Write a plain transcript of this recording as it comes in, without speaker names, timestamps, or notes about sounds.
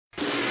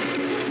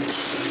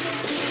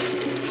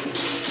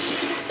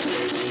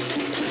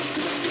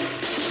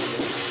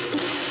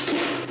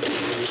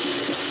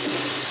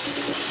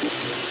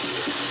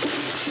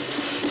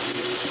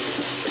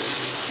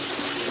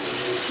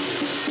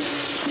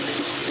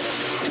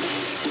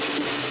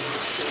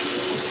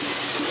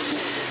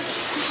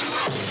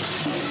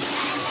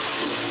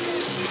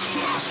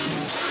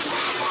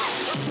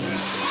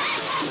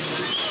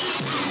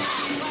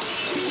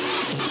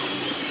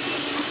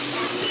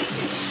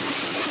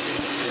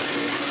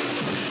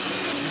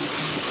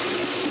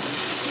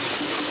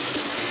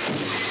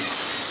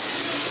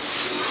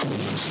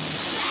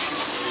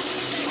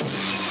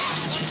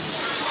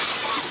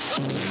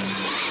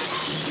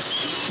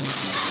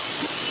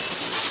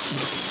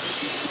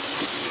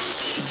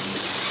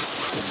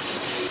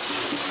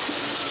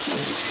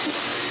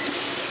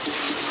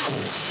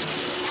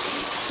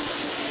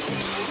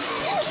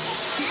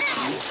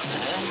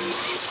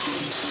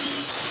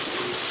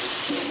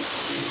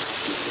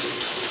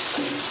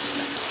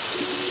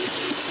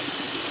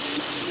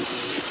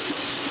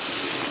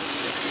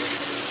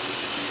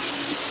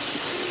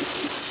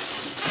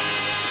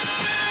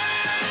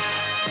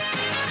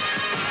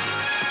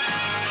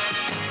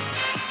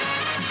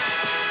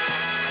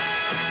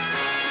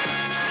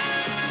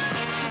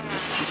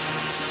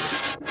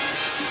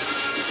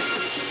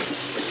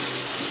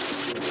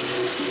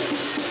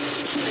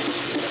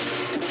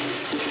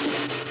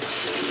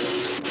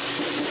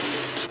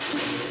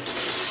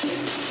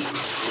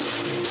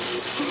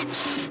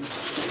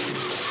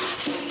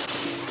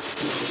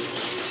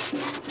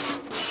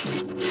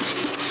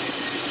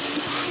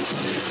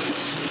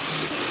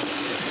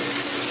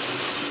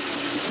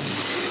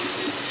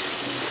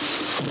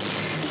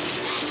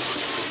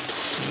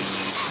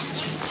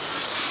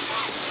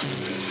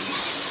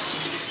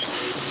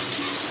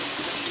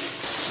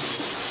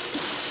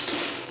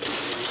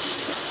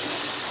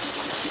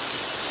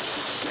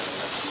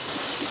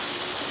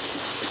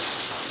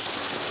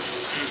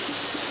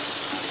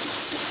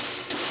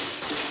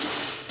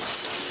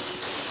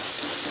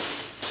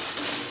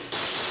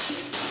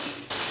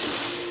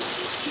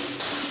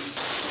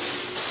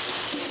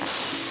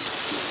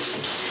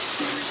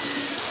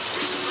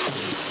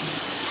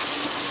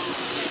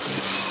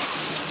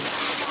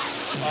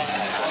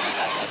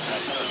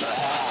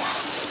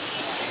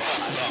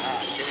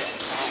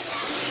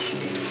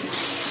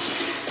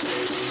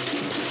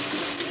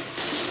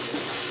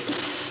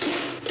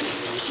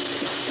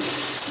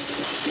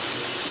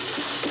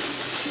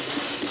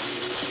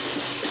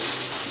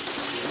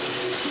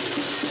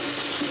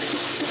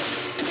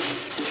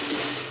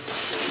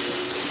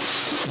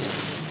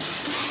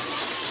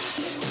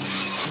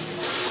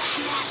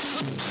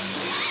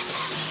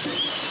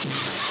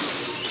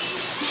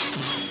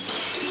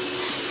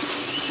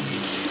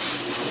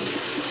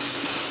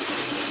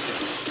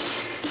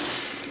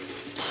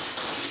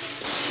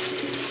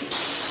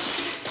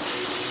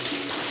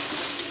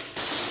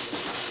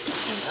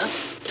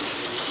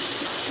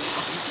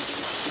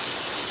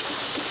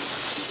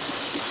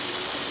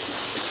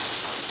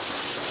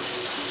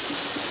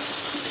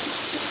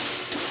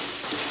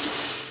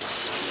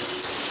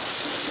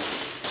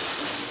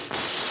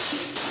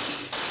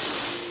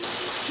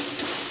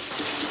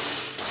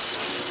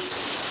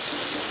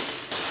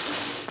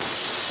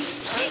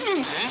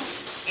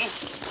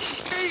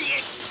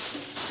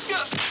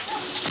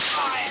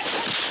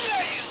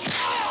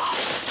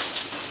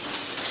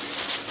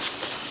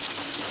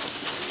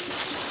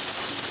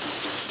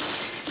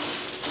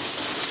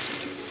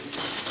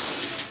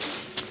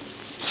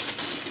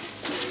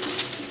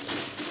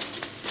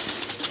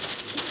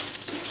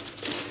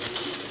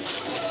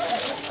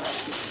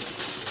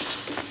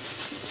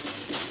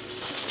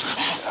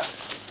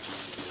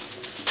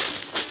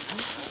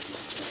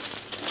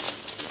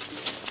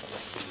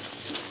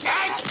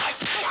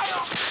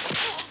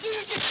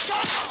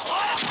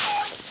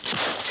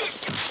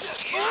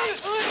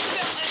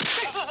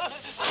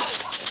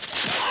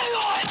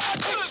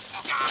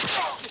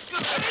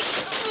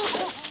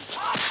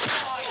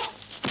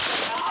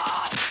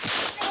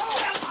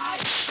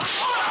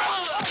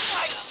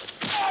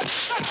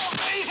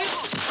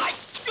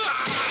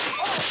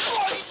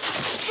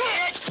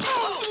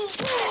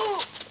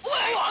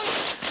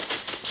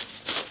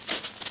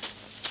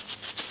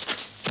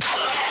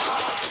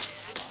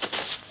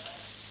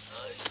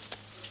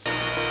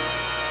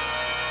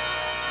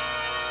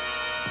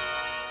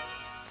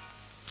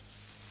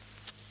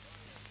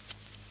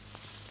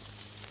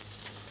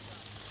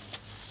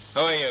Who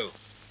are you?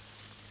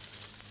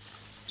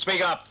 Speak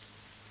up.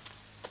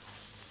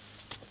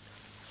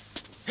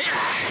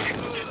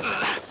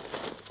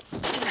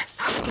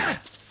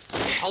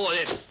 Hold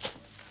it.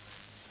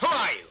 Who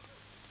are you?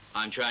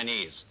 I'm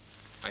Chinese.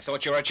 I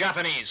thought you were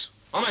Japanese.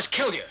 Almost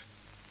killed you.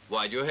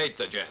 Why do you hate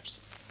the Japs?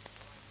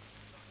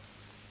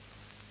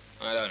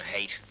 I don't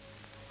hate.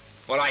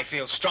 Well, I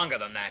feel stronger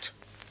than that.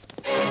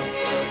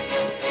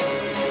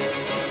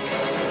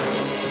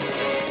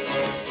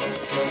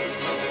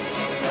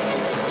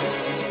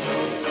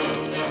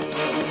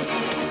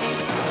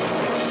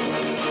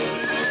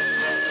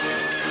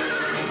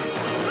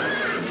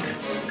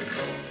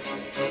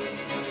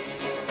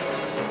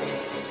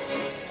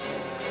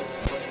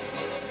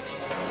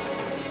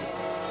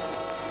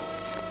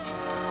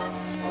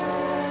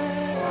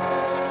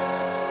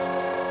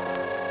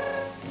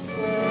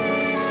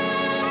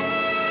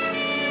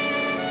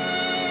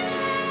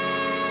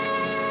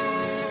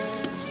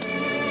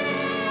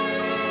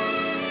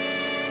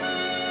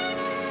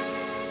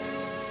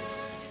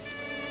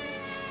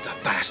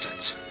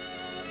 Bastards.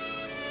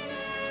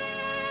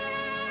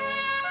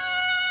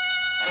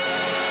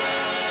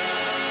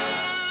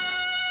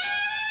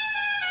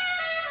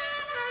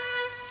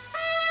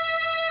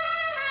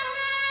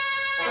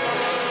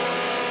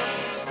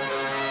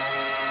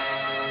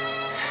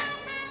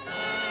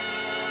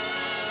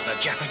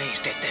 The Japanese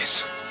did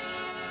this.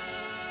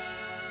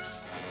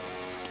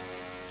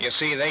 You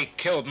see, they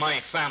killed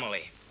my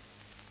family.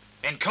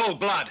 In cold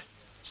blood.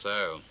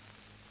 So,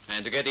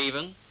 and to get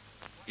even?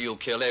 You'll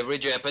kill every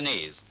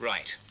Japanese.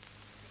 Right.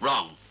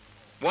 Wrong.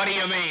 What do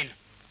you mean?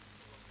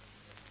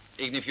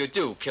 Even if you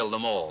do kill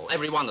them all,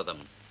 every one of them,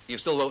 you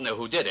still won't know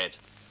who did it.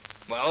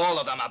 Well, all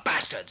of them are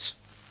bastards.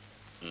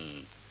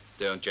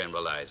 Don't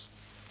generalize.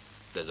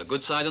 There's a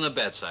good side and a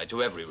bad side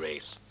to every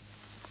race.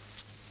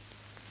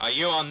 Are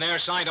you on their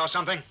side or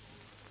something?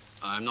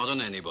 I'm not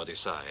on anybody's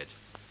side.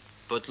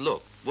 But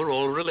look, we're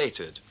all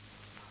related.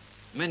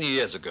 Many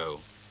years ago,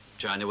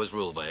 China was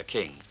ruled by a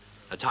king,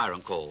 a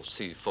tyrant called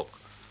Si Fuk.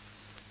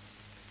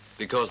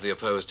 Because they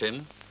opposed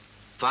him,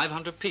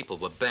 500 people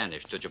were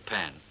banished to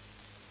Japan.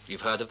 You've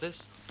heard of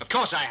this? Of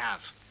course I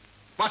have.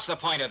 What's the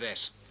point of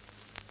this?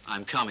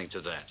 I'm coming to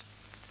that.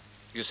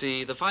 You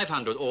see, the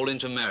 500 all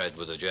intermarried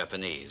with the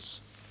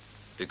Japanese.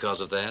 Because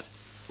of that,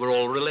 we're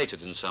all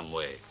related in some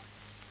way.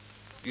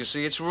 You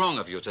see, it's wrong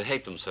of you to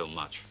hate them so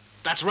much.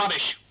 That's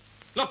rubbish.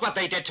 Look what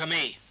they did to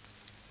me.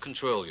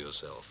 Control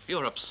yourself.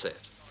 You're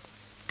upset.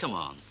 Come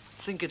on,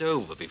 think it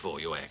over before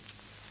you act.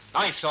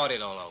 I've thought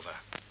it all over.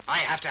 I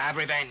have to have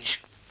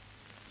revenge.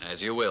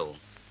 As you will.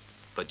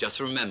 But just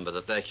remember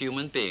that they're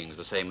human beings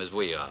the same as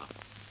we are.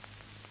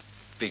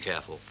 Be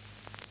careful.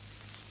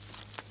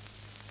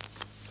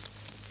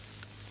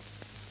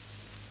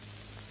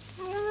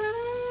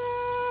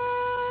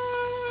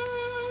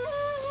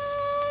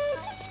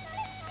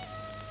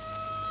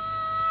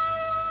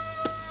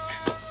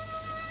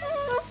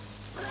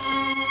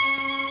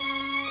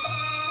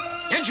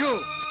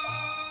 Genju!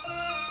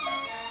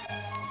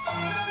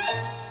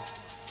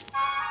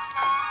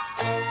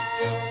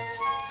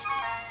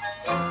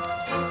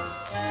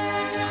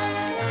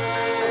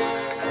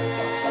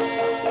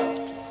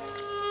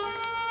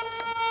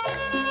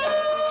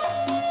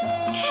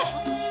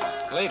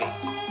 Lady,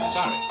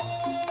 sorry.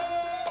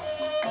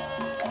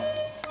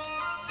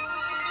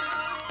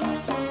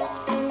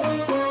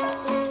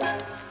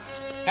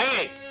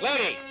 Hey,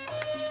 lady!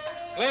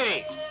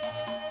 Lady!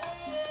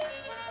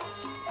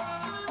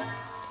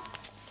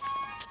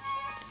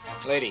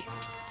 Lady,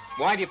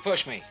 why'd you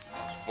push me?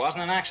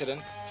 Wasn't an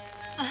accident.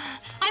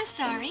 I'm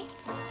sorry.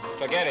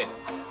 Forget it.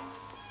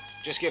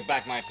 Just give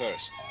back my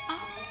purse. Oh,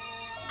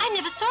 I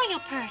never saw your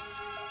purse.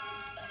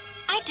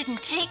 I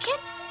didn't take it.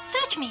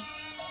 Search me.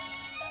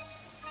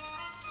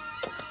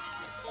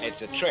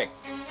 It's a trick.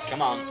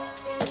 Come on.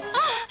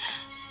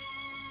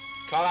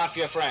 Call out for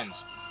your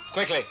friends.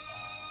 Quickly.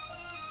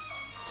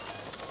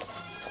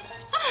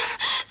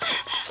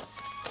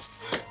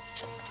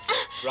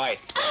 Right.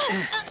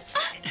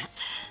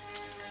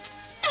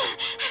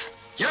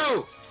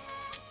 You!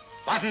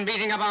 Wasn't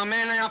beating up our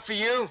man enough for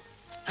you?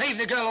 Leave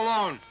the girl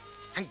alone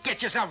and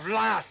get yourself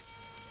lost.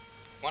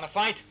 Want to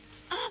fight?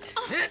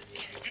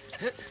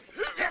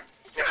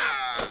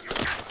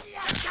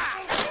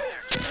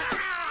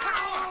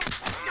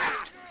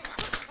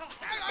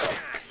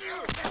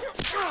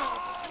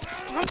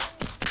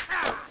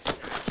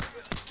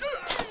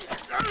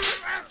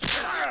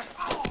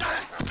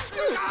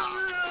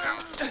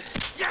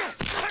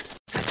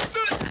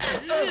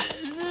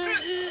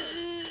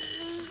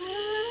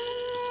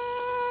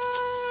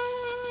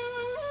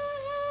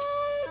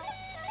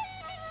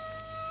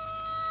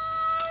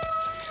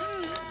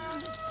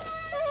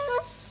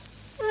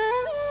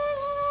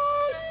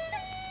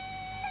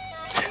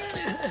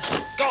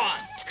 Go on.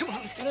 Come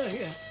on, let's get out of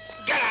here.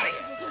 Get out of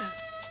here.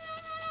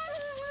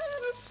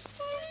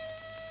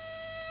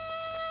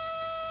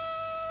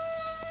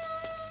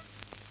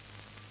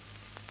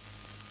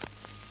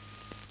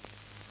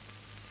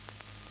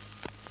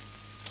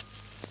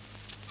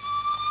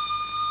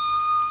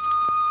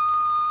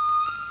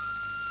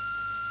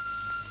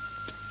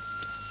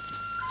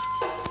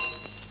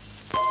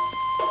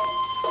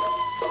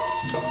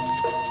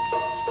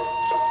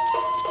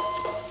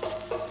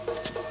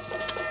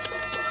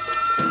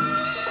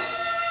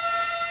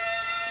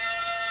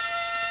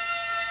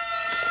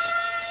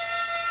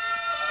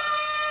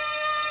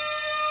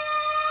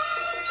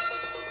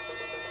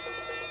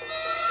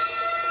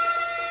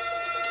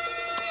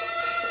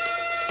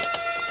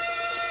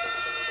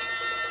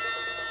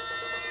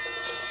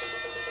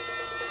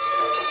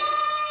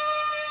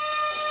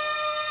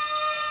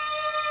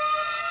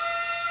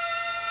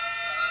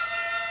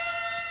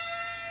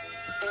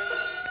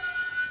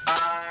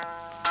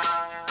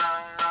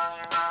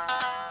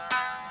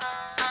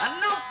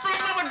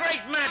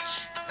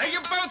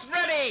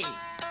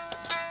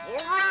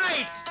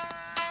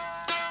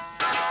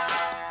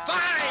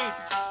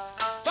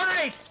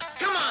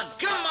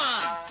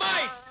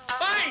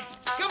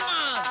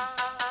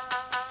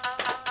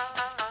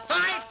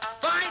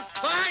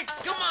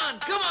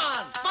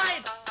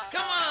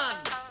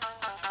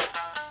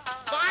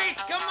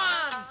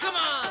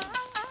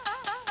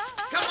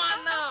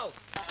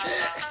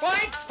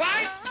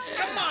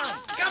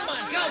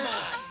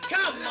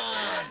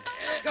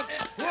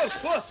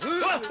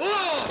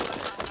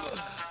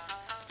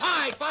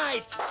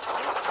 Fight!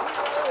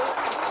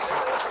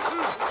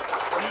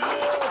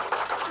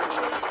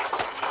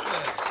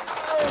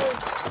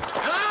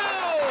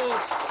 Hello!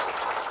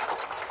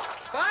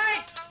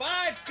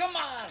 Fight! Come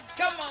on!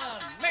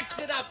 Mix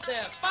it up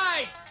there!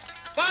 Fight!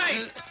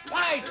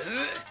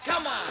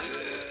 Come on!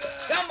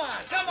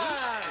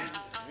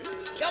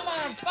 Come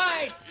on,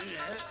 fight!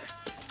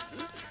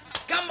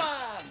 Come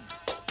on!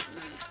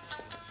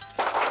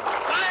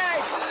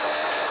 Fight!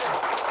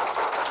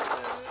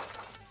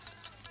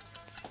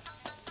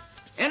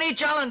 Any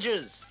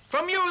challenges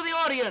from you, the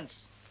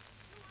audience?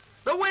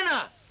 The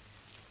winner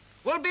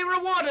will be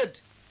rewarded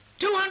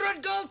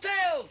 200 gold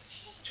taels.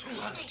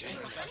 200.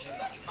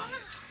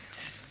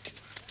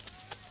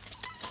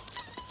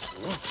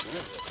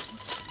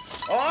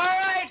 All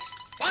right,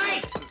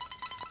 fight!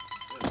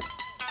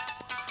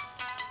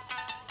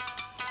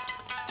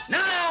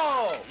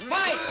 Now,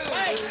 fight!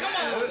 Come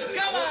on!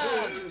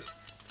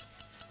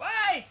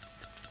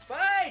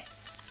 Fight!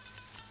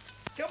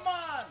 Come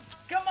on!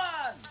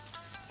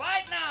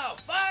 Fight now!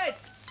 Fight!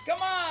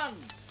 Come on!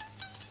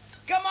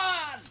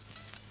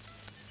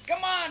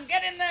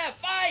 Get in there!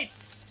 Fight!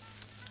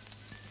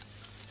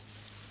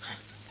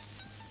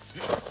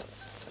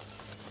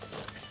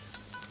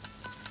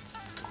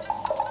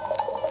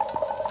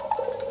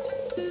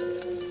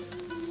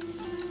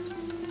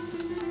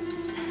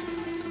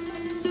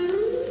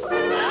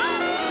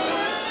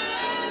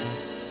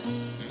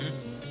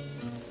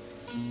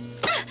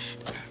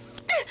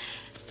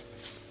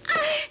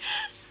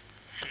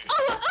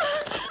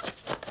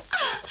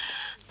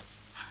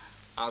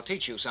 I'll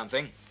teach you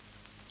something.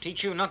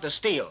 Teach you not to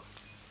steal.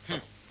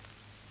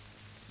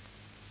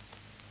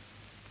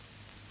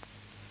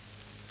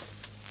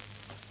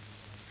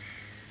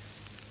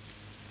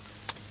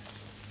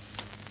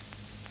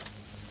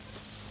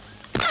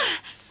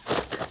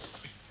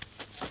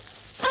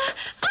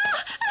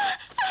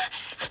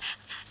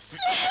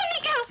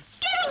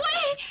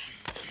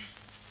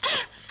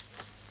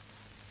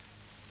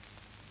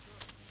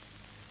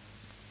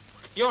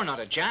 You're not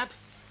a Jap.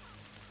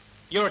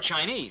 You're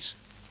Chinese.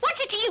 What's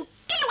it to you?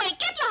 Get away!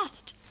 Get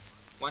lost!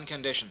 One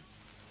condition.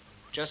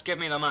 Just give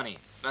me the money.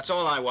 That's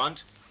all I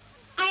want.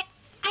 I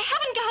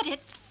haven't got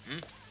it.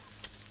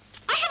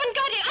 I haven't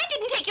got it. I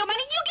didn't take your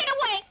money. You get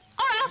away,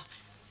 or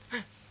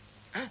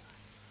else...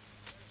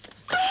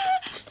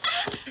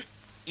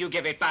 You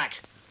give it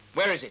back.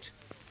 Where is it?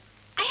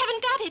 I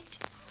haven't got it.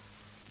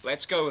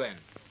 Let's go then.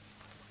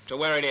 To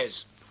where it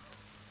is.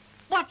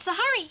 What's the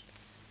hurry?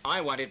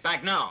 I want it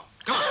back now.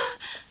 Come on.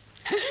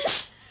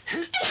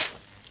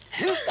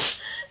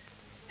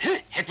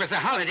 It was a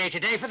holiday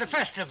today for the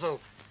festival.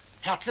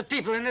 Lots of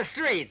people in the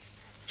streets.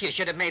 You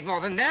should have made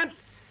more than that.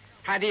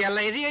 Either you're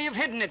lazy or you've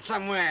hidden it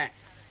somewhere.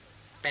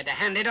 Better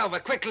hand it over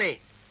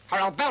quickly, or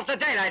I'll belt the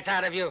daylights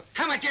out of you.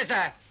 How much is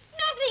that?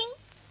 Nothing.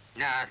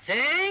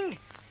 Nothing?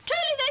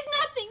 Truly, there's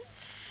nothing.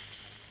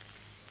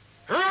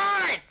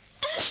 Right!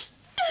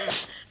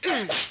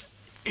 Stop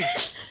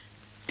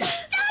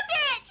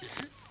it!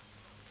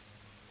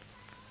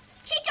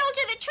 She told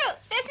you the truth.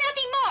 There's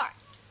nothing more.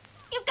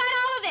 You've got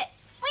all of it.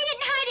 We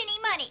didn't hide any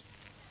money.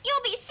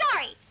 You'll be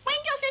sorry.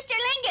 Wait till Sister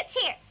Ling gets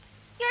here.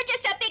 You're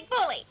just a big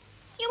bully.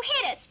 You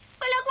hit us,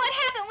 but look what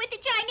happened with the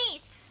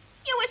Chinese.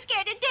 You were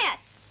scared to death.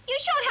 You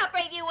showed how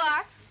brave you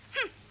are.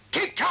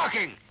 Keep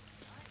talking!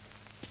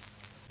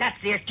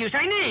 That's the excuse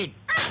I need.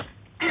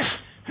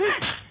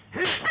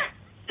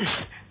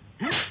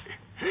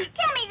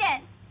 Tell me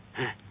then.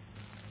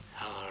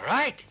 All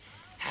right.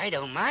 I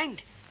don't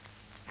mind.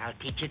 I'll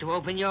teach you to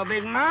open your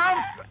big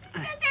mouth.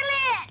 Sister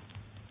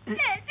Lynn!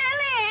 Sister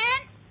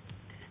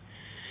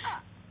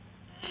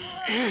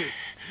Lynn!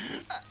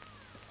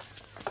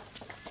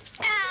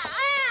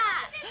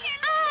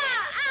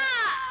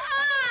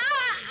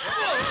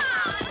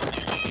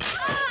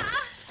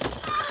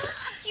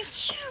 You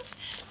chew.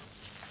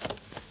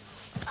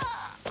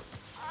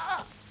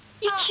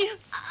 You chew.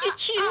 You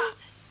chew.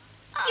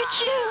 You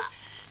chew.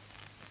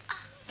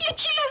 You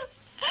chew.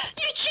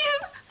 You chew.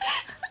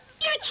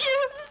 You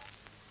chew.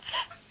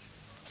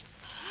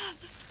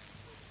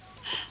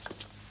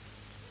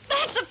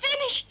 That's a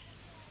finish.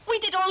 We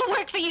did all the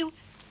work for you.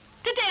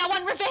 Today I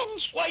want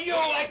revenge. Why, you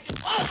like...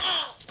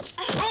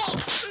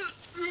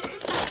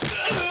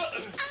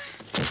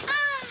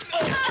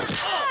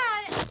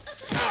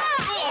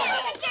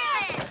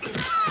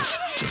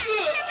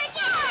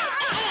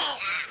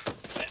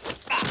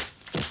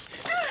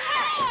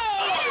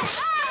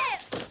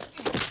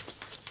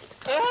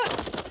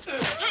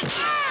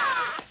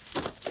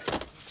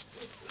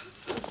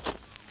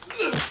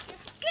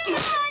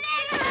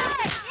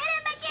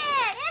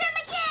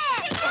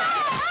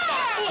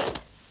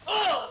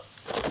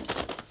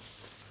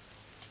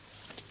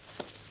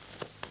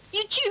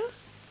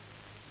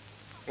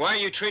 Why are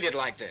you treated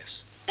like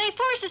this? They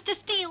force us to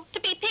steal, to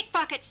be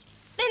pickpockets.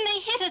 Then they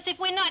hit us if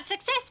we're not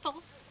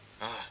successful.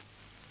 Ah,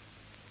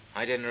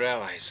 I didn't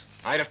realize.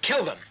 I'd have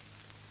killed them.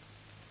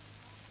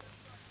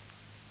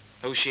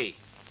 Who's she?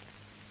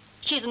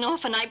 She's an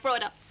orphan I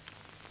brought up.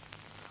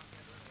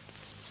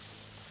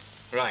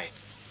 Right.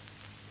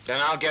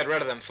 Then I'll get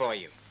rid of them for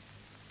you.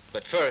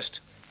 But first,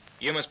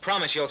 you must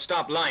promise you'll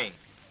stop lying.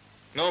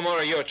 No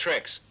more of your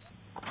tricks.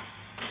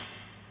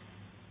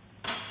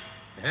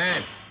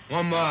 Hey,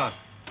 one more.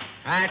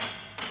 Right.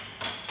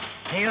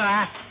 Here you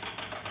are.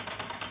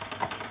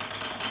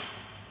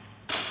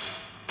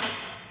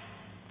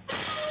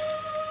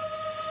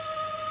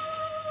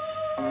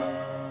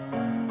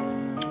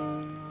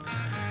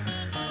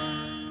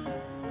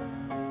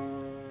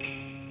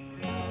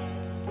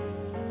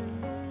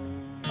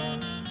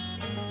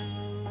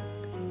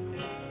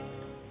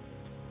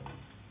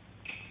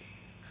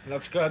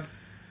 Looks good.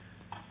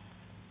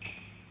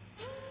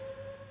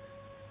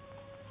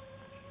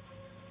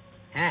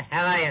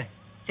 How are you?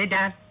 Sit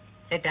down.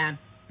 Sit down.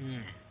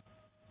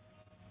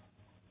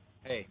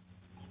 Hey,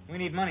 we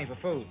need money for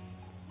food.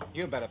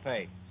 You better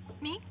pay.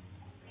 Me?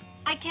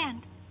 I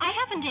can't. I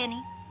haven't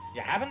any.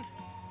 You haven't?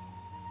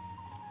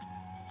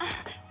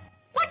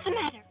 What's the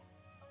matter?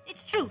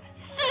 It's true.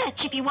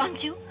 Search if you want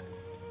to.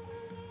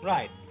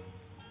 Right.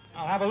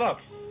 I'll have a look.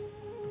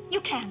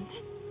 You can't.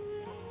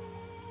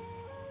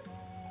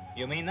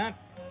 You mean that?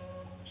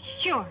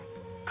 Sure.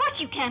 Of course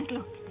you can't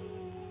look.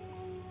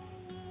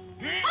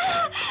 What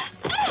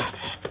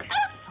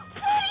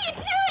are you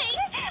doing?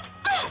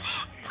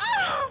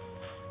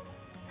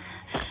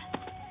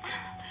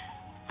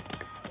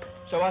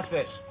 So what's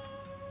this?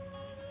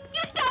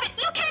 You stop it!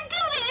 You can't do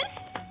this!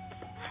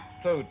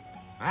 Food.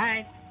 All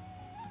right.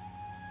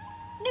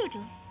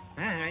 Noodles.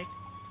 All right.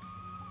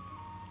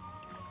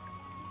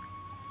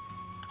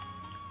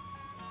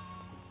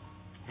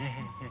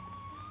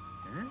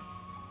 Huh?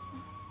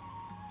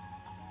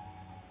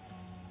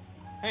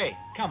 Hey,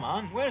 come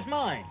on. Where's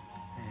mine?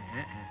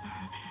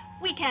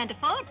 We can't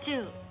afford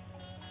to.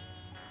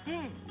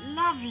 They're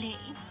lovely.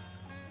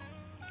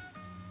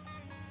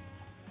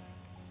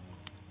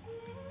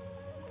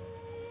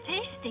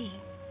 Tasty.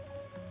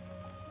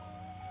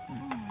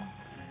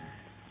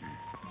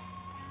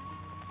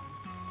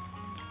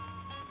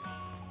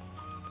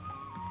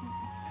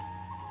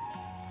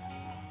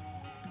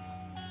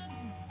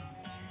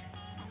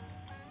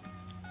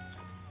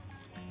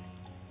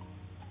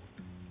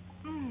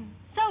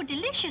 So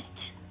delicious.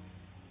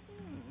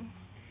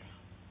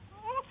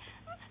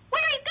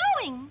 Where are you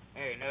going?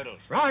 Hey,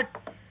 Noodles. Right.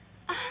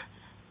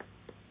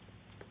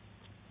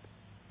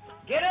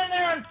 Get in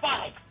there and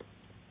fight.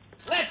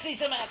 Let's see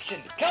some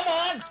action. Come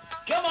on.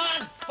 Come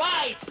on.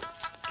 Fight.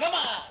 Come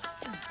on.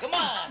 Come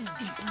on.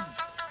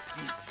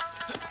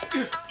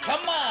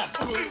 Come on.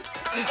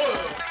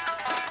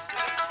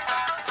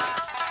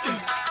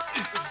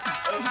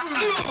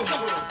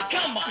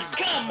 Come on.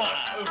 Come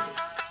on.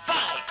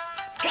 Fight.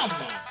 Come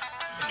on.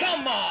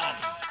 Come on.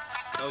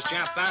 Those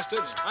Jap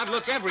bastards, I've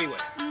looked everywhere.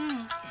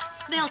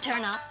 They'll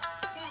turn up.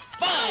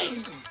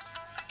 5!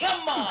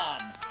 Come on!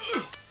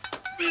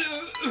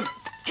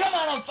 Come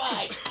on and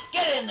fight!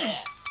 Get in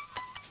there!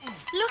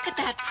 Look at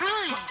that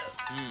prize.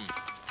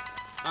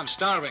 I'm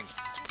starving.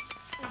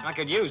 I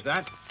could use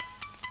that.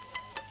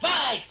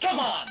 5! Come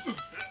on!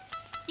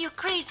 You're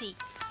crazy.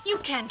 You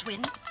can't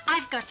win.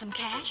 I've got some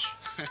cash.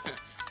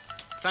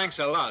 Thanks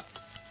a lot.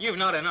 You've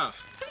not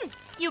enough.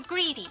 You're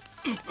greedy.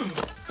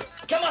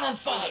 Come on and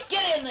fight!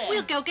 Get in there!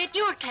 We'll go get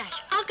your cash.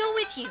 I'll go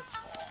with you.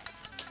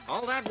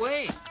 All that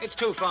way? It's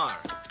too far.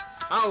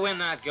 I'll win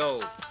that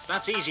gold.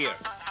 That's easier.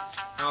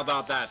 How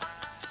about that?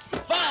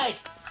 5!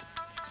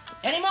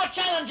 Any more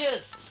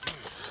challenges?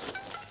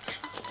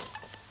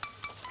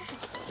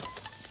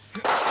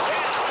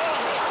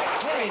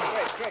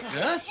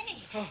 Huh?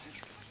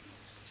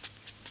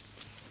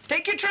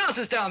 Take your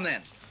trousers down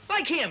then,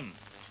 like him.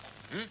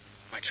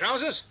 My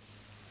trousers?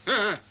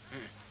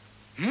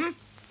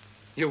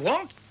 You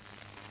won't?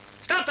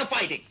 Start the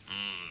fighting.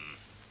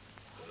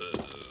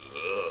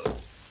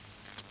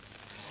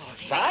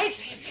 Fight?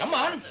 Come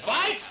on,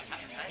 fight!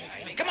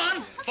 Come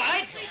on,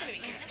 fight!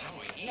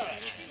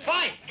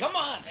 Fight! Come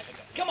on!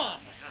 Come on!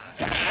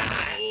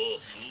 Fight!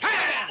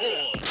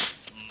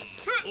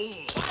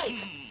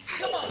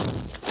 Come on!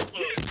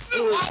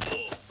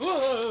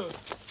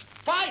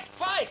 Fight!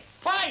 Fight!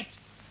 Fight!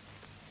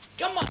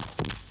 Come on!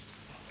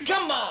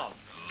 Come on!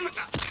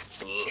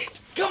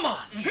 Come on!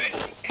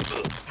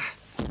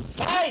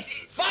 Fight!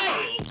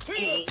 Fight!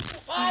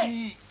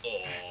 Fight!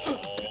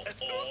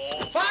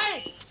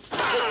 Fight!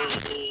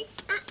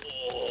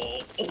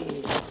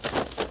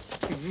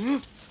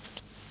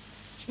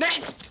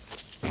 Next!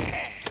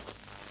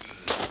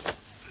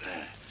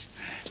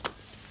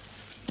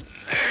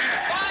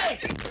 Fight!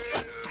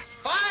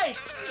 Fight!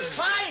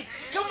 Fight!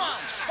 Come on!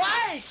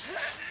 Fight!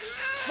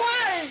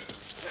 Fight!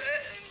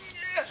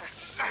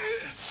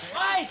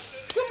 Fight!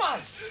 Come on!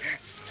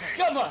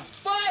 Come on!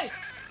 Fight!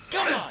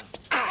 Come on!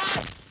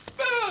 Fight!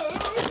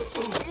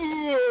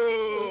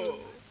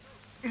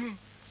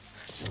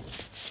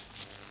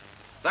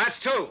 That's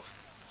 2.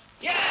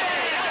 Yeah!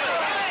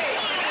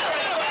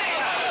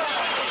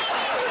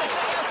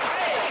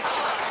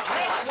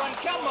 Next one,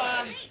 come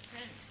on!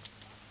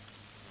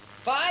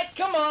 Fight!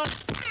 Come on!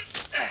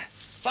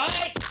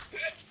 Fight!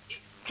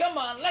 Come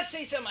on, let's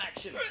see some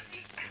action.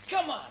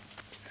 Come on!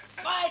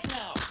 Fight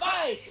now!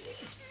 Fight!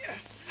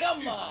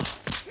 Come on!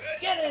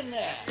 Get in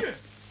there!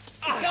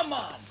 Come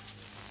on!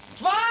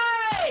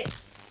 Fight!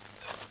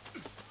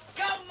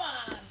 Come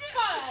on!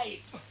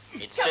 Fight!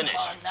 It's Come finished.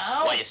 on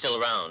now! Why are you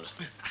still around?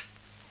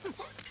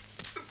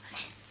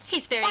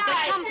 He's very good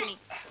Fight! company.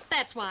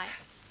 That's why.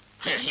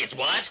 He's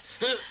what?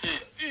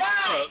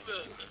 Fight!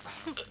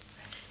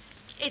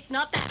 It's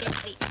not that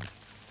easy.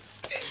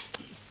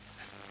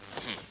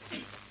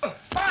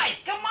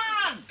 Fight! Come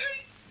on!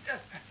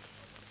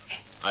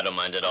 I don't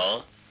mind at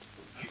all.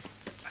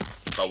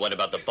 But what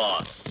about the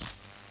boss?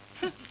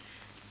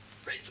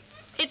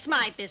 It's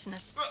my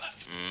business.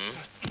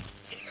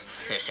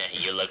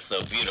 You look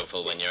so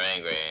beautiful when you're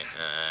angry.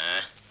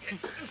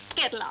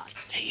 Get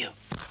lost. Hey, you.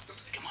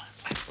 Come on.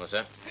 What's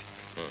that?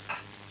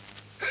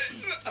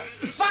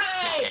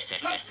 Fight!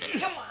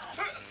 Come on!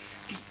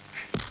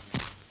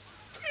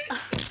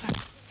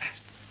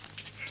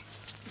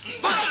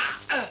 Fight!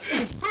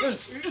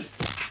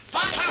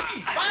 Fight!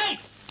 Fight!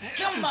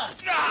 Come on!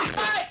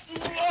 Fight!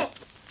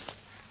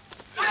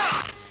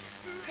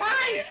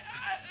 Fight!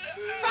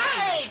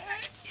 Fight!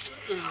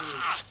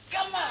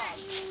 Come on!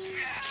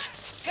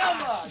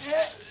 Come on!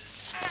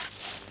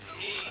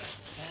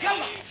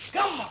 Come on!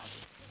 Come on!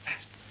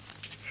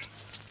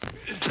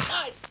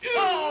 Fight!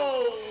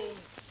 Oh!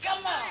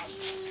 Come on!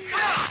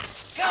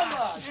 Come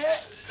on!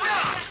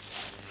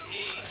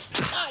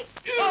 Fight!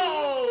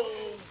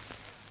 Oh!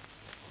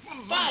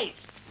 Fight!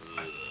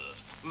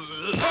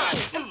 Fight!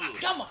 Come on!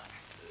 Come on!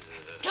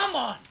 Come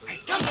on!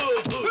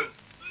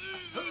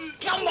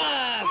 Come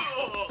on!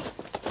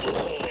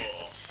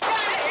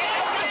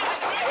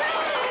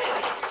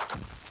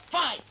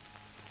 Fight!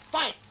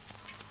 Fight!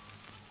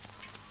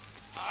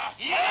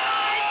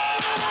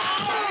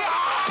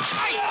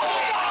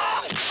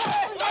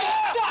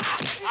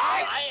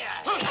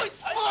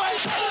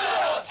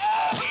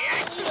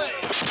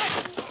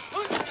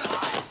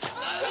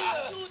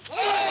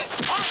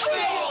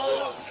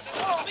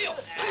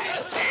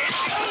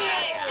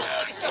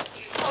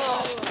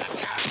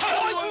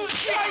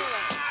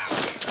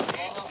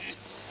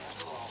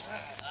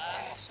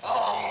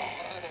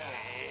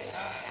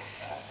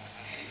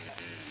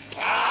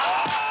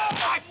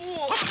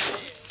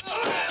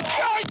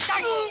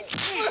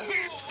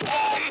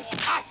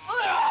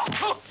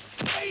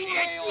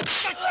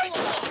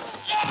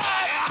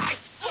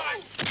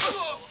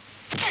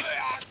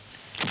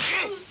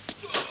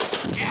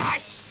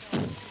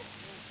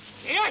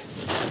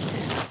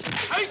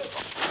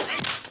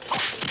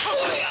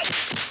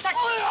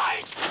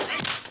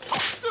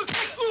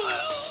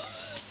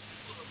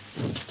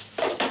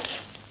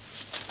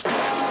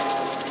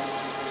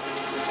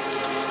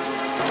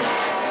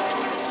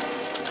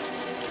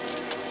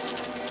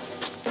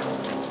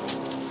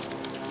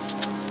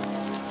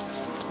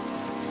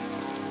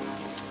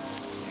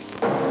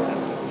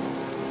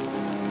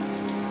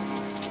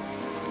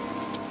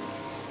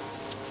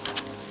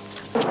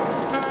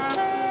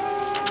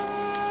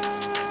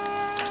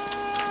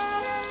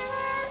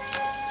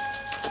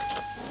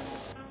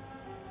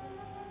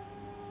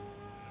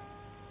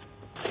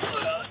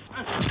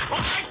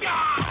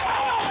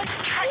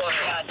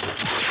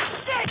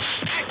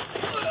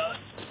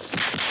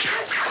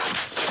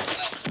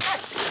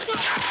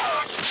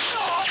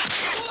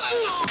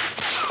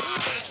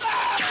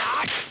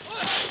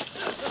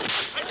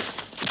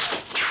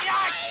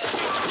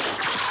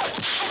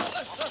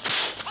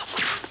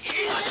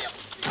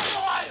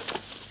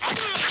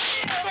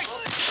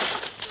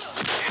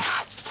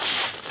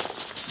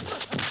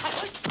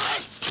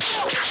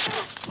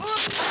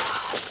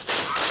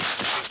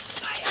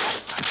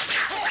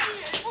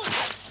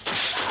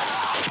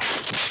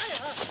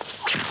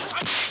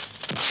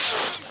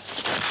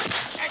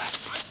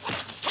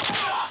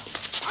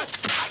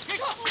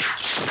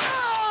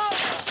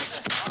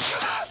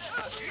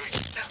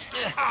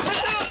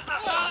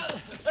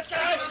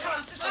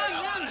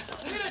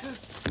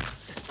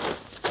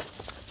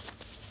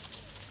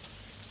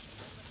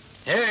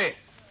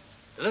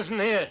 Listen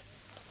here.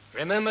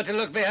 Remember to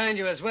look behind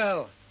you as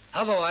well.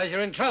 Otherwise, you're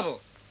in trouble.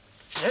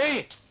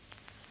 See?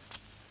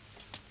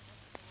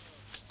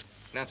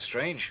 That's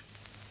strange.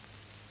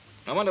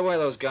 I wonder why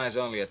those guys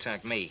only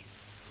attacked me.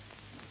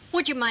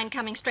 Would you mind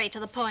coming straight to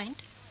the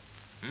point?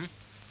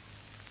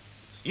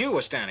 You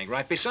were standing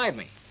right beside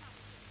me.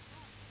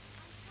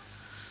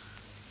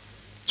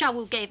 Chow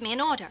Wu gave me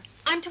an order.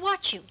 I'm to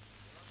watch you.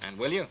 And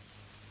will you?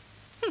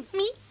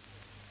 Me?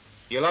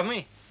 You love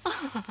me?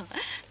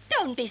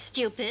 Don't be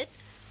stupid.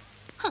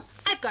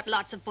 I've got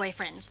lots of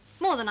boyfriends,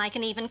 more than I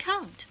can even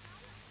count.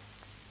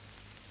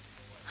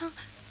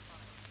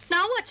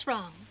 Now what's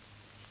wrong?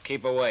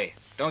 Keep away.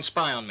 Don't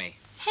spy on me.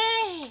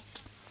 Hey!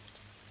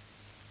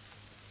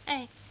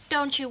 Hey,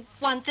 don't you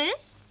want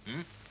this?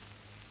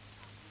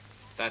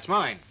 That's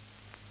mine.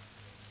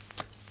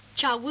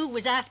 Chow Wu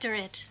was after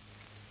it.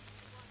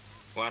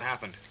 What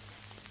happened?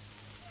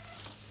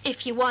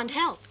 If you want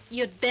help,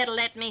 you'd better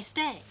let me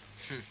stay.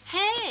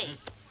 Hey!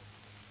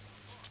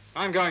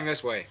 I'm going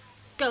this way.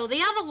 Go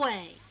the other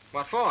way.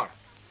 What for?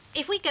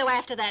 If we go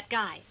after that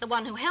guy, the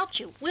one who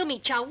helped you, we'll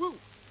meet Chow Wu.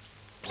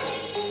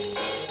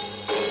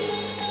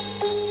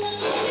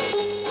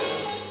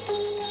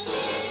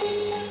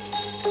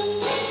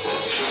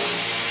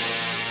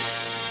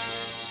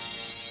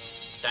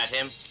 That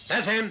him?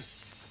 That's him.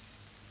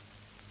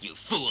 You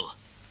fool.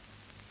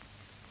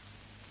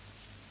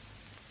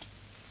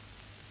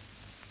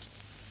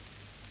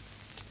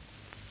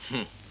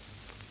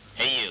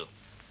 Hey, you.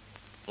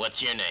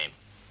 What's your name?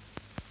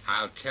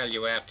 I'll tell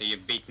you after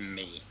you've beaten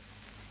me.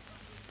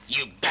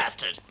 You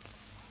bastard!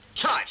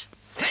 Charge!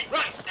 Hey,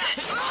 right!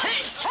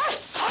 Hey!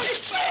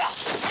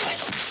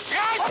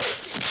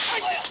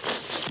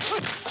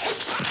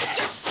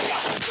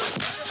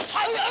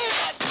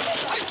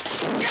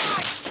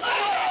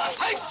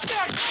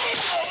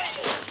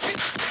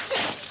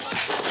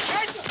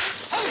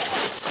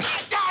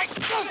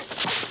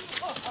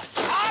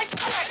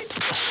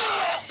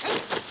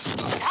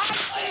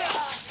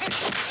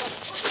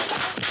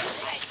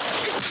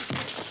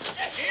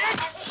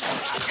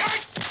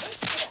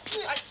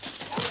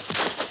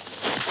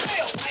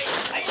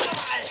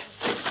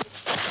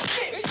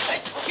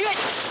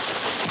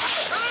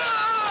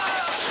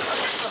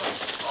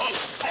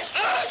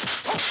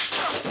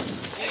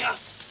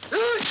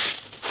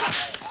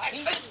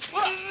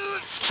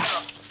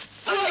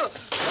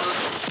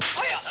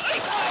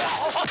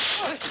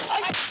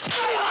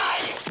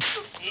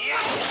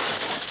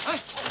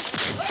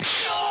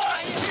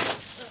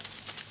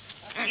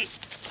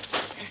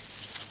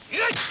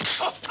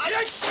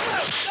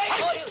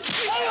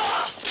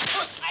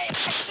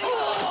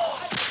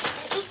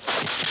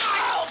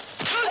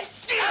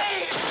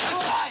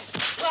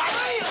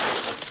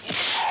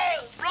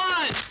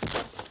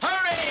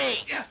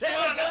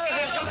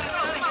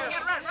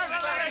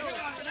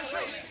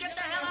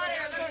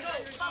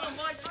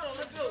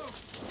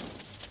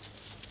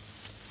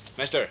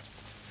 Mister,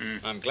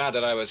 I'm glad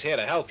that I was here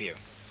to help you.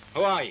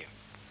 Who are you?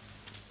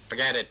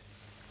 Forget it.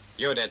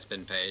 Your debt's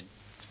been paid.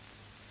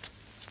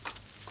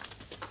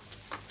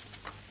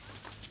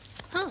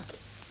 Huh.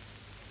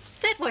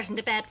 That wasn't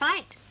a bad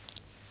fight.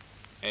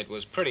 It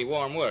was pretty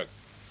warm work.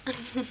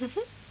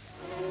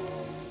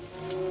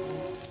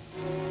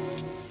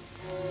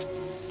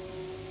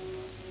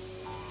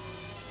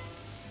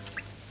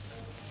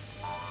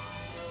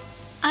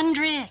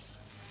 Undress.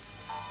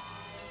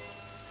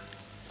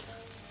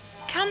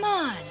 Come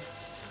on.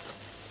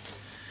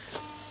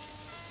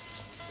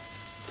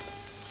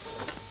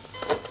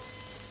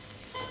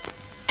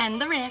 And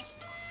the rest.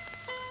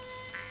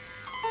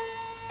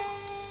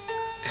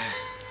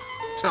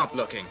 Stop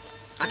looking.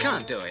 I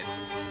can't do it.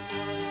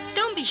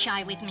 Don't be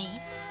shy with me.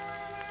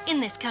 In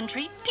this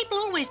country, people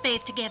always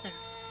bathe together.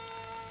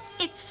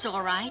 It's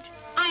all right.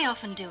 I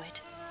often do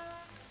it.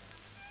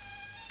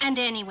 And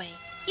anyway,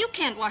 you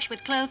can't wash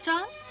with clothes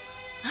on.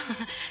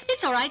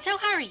 It's all right, so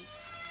hurry.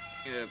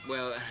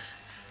 Well...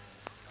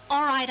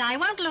 All right, I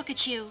won't look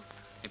at you.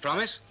 You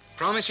promise?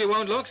 Promise you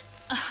won't look?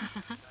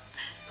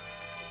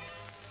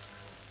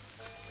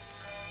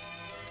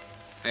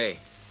 Hey,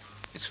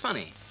 it's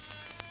funny.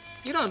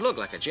 You don't look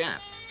like a Jap.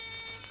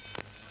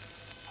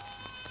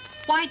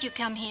 Why'd you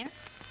come here?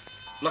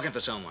 Looking for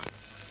someone.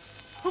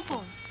 Who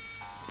for?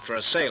 For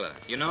a sailor.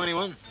 You know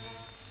anyone?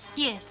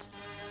 Yes.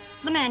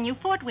 The man you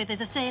fought with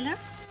is a sailor?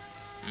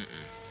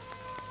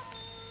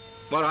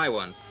 What I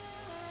want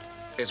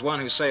is one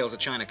who sails the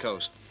China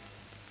coast.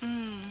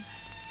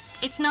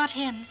 It's not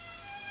him.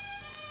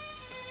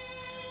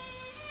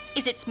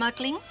 Is it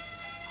smuggling?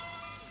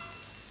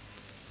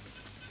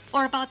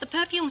 Or about the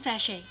perfume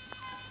sachet?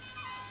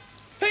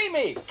 Pay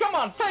me! Come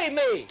on, pay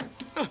me!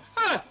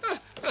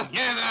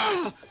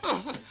 Never!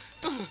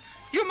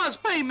 You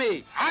must pay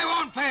me! I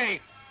won't pay!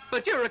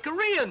 But you're a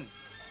Korean!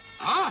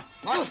 Huh?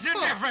 What's the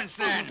difference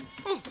then?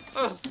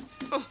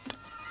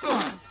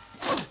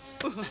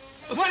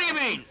 What do you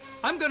mean?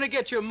 I'm gonna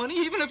get your money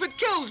even if it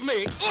kills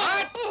me!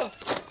 What?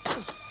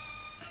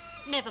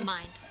 Never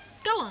mind.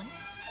 Go on.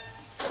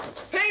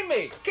 Pay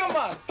me! Come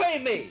on, pay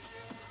me!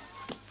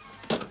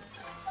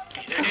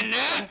 Get in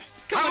there!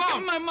 Come on, give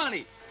me my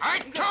money. I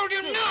told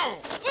you no!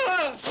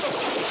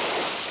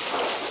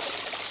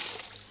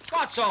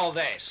 What's all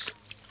this?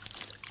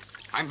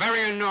 I'm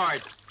very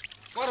annoyed.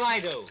 What'll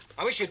I do?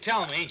 I wish you'd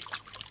tell me.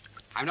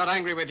 I'm not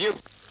angry with you,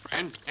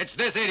 friend. It's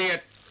this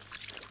idiot.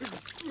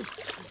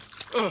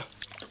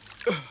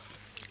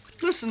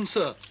 Listen,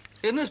 sir.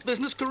 In this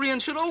business,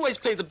 Koreans should always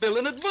pay the bill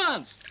in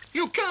advance.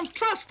 You can't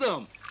trust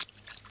them.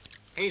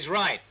 He's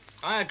right.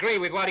 I agree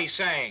with what he's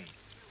saying.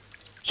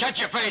 Shut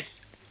your face.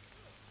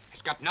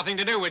 It's got nothing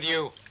to do with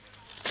you.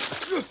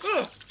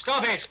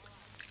 Stop it!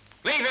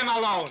 Leave him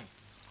alone!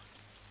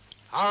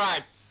 All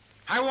right.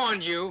 I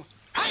warned you.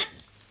 Hey!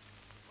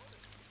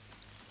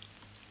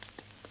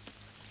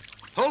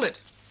 Hold it.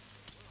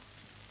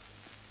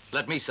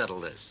 Let me settle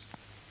this.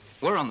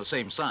 We're on the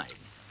same side.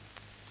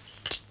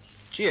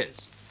 Cheers.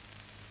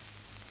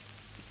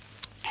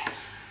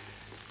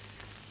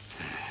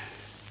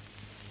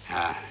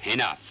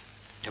 Enough.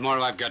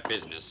 Tomorrow I've got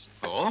business.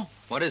 Oh?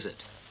 What is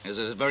it? Is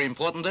it very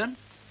important then?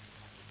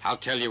 I'll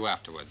tell you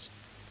afterwards.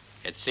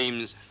 It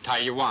seems Tai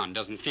Yung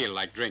doesn't feel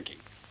like drinking.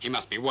 He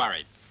must be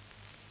worried.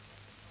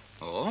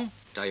 Oh?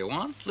 Tai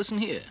Yung? Listen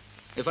here.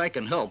 If I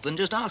can help, then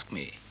just ask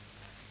me.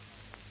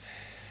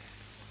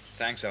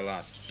 Thanks a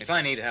lot. If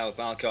I need help,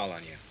 I'll call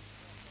on you.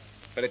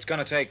 But it's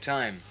gonna take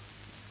time.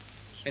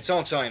 It's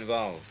also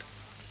involved.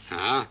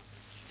 Huh?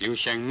 Liu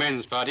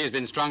Shengmen's party has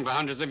been strong for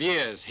hundreds of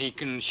years. He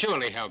can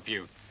surely help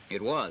you.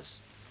 It was.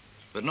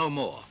 But no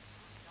more.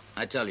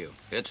 I tell you,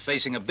 it's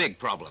facing a big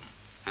problem.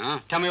 Huh?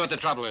 Tell me what the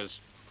trouble is.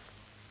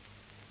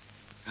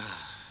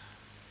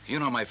 You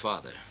know my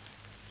father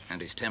and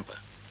his temper.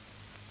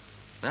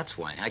 That's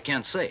why I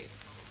can't say.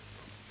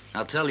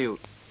 I'll tell you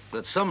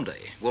that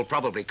someday we'll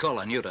probably call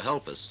on you to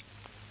help us.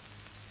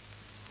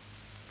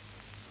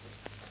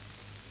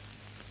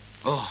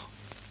 Oh,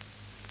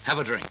 have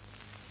a drink.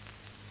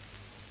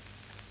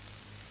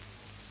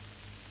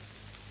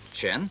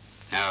 Chien?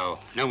 No,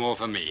 no more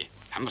for me.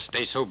 I must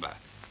stay sober.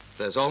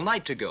 There's all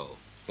night to go.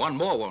 One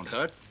more won't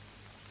hurt.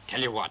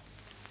 Tell you what,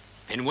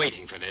 been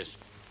waiting for this,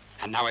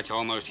 and now it's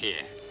almost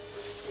here.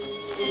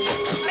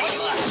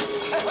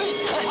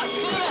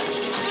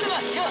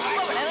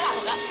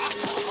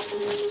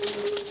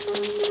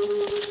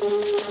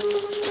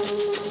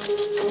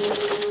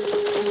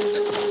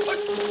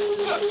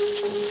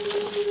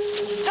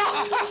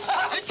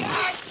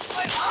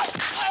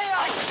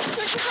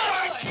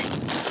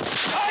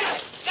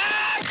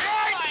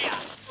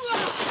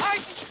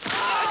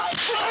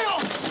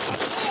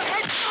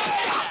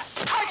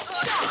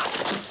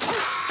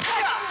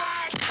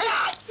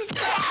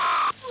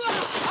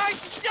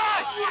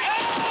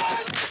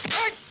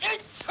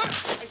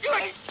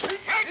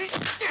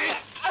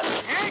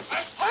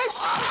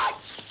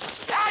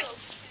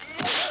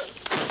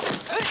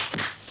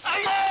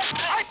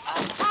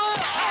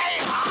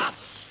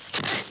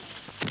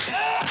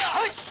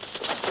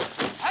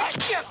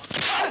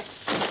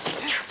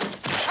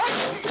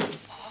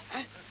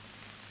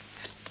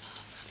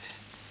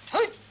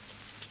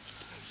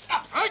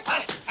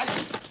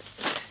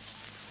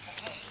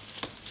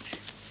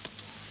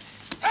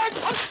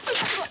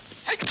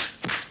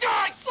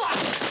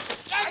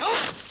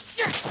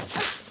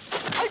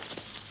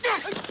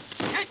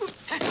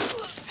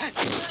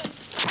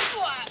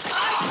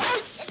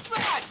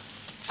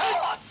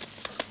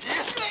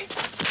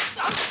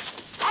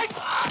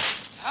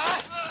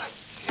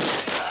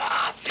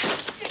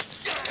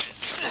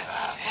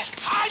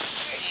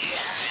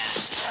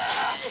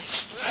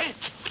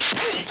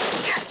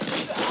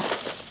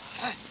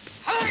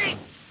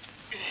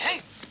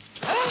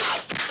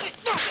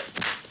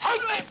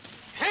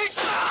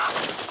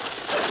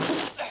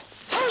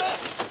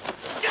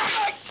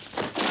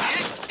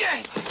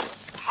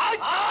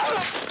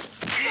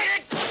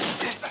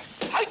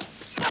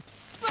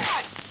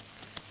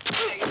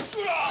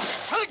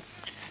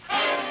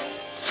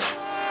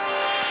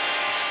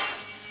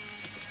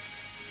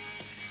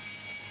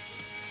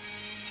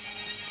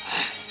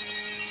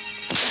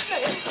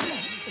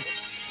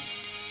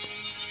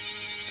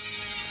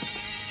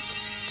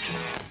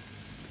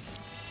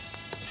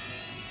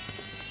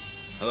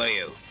 Who are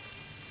you?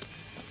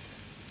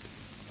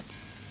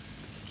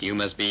 You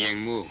must be Yang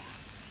Mu.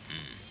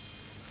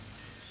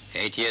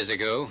 8 years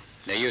ago,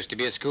 there used to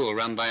be a school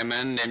run by a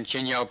man named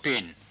Ching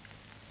Pin.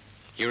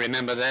 You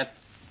remember that?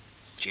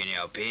 Chien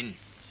Pin?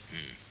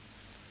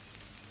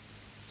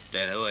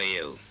 Then who are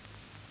you?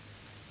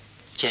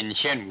 Chen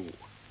Shenwu.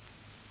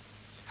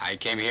 I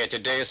came here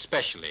today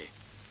especially,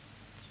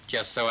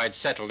 just so I'd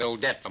settle the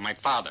old debt for my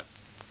father.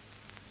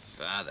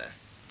 Father?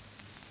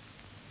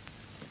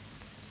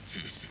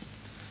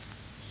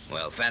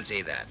 Well,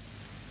 fancy that.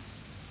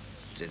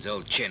 Since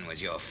old Chien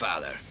was your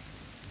father,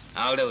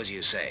 I'll do as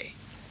you say.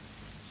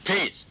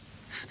 Please.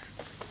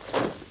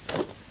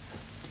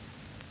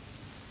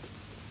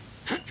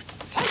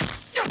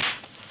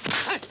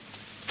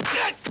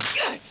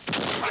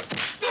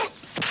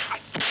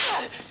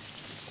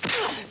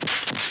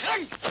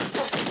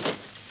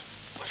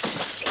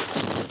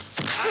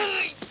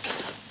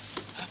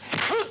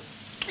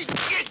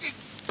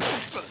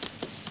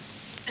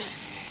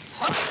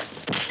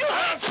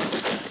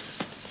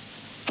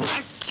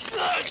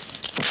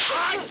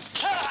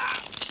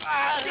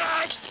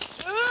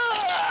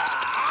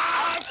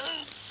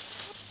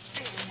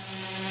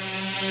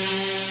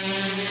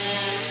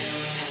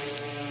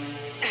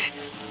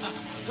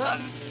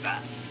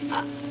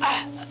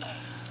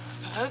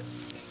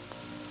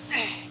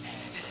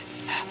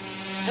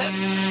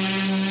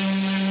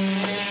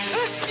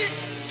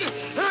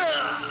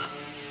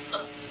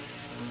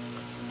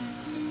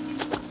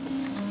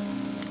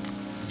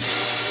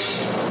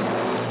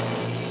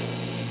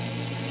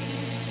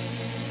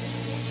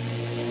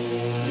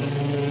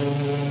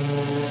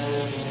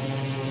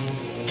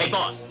 Hey,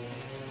 boss,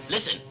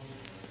 listen.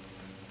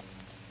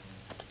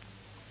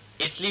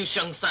 It's Liu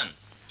Sheng's son.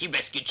 He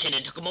rescued Chien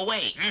and took him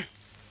away.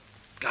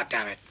 God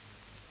damn it.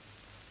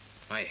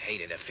 I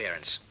hate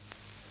interference.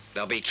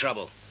 There'll be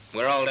trouble.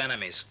 We're old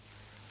enemies.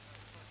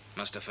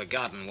 Must have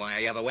forgotten why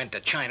I ever went to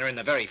China in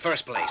the very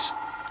first place.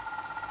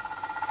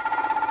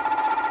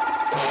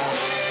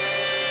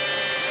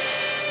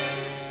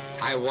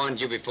 I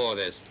warned you before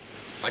this,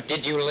 but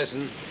did you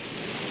listen?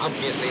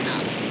 Obviously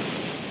not.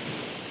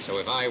 So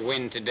if I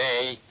win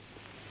today,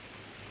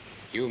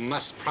 you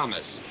must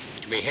promise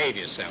to behave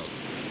yourself.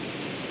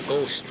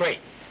 Go straight.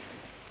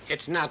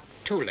 It's not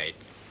too late.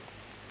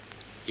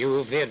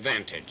 You've the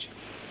advantage.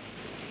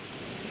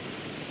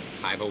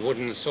 I've a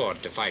wooden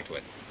sword to fight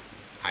with.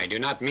 I do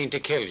not mean to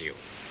kill you.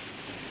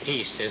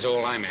 Peace is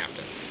all I'm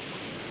after.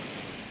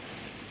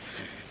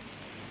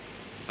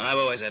 I've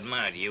always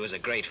admired you as a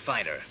great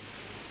fighter.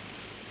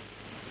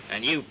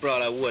 And you've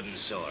brought a wooden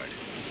sword.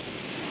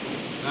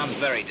 I'm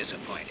very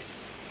disappointed.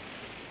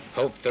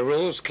 Hope the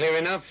rule's clear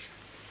enough.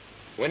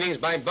 Winning's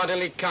by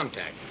bodily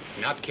contact,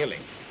 not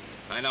killing.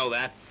 I know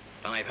that,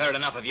 but I've heard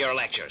enough of your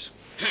lectures.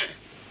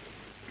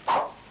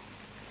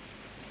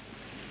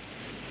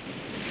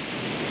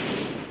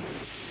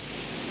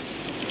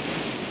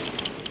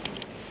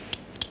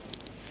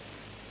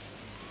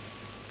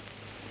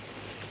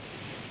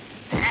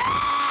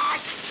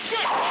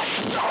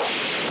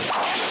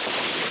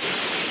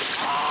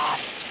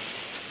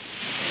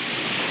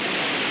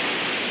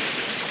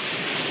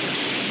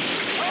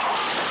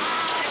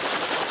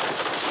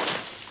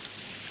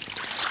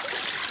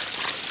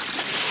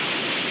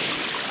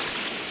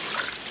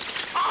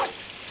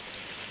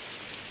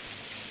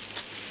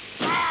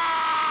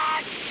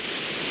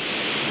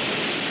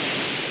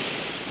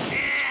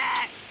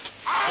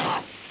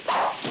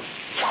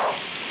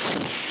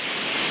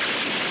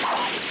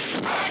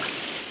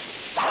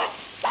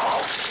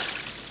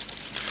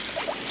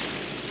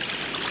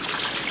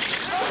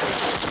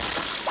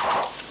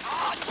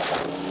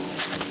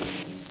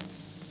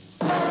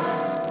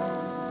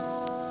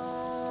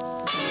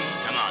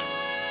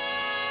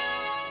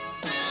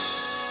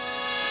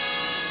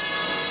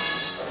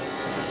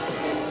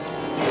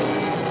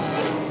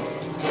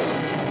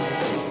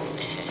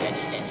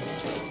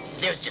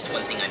 There's just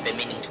one thing I've been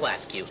meaning to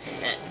ask you.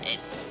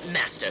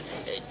 Master,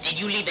 did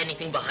you leave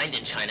anything behind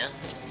in China?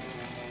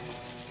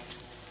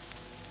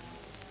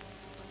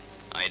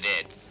 I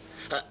did.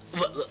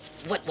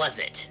 What was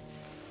it?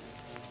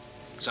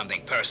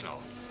 Something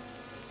personal.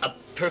 A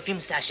perfume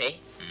sachet?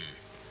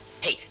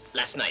 Hey,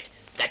 last night,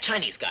 that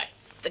Chinese guy,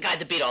 the guy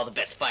that beat all the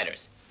best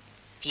fighters,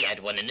 he had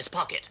one in his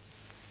pocket.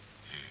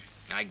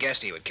 I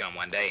guessed he would come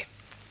one day.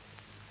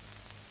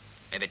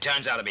 If it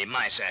turns out to be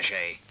my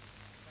sachet,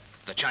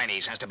 the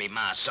Chinese has to be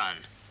my son.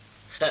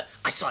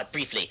 I saw it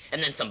briefly,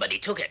 and then somebody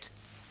took it.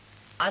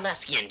 I'll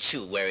ask Yen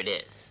Chu where it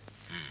is.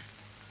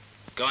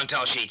 Go and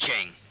tell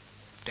Ching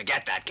to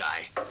get that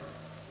guy.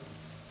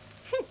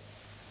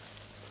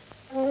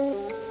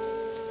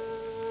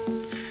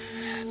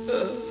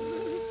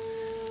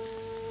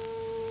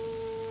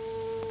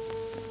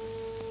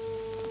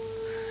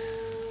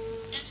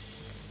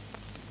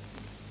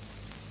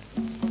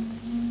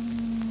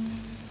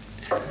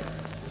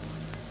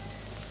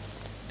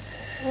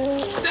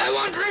 I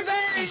want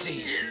revenge!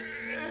 Easy.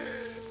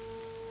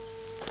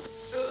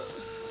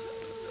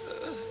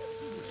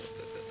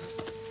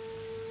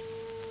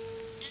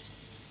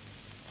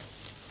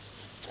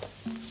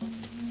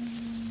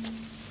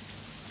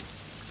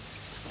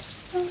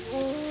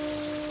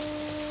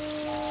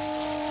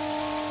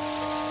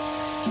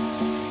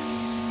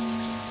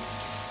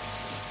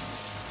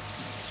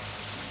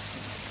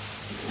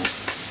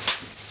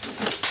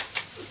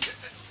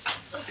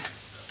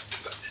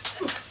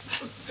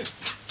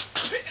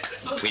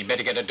 We'd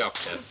better get a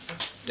doctor.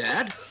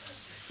 Dad?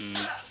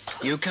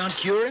 You can't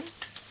cure him?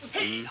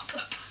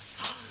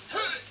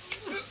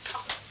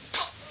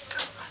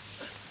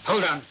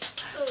 Hold on.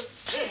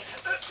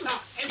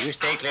 You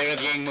stay clear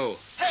of Ying Mu.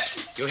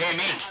 You hear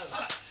me?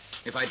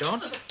 If I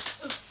don't?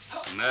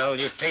 Well,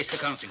 you face the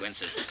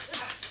consequences.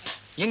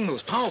 Ying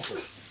Mu's powerful.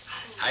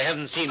 I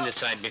haven't seen this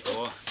side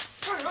before.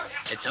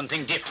 It's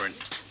something different.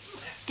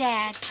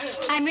 Dad,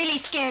 I'm really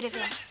scared of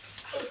him.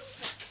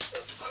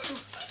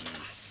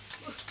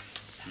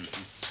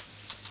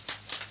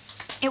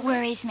 It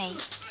worries me.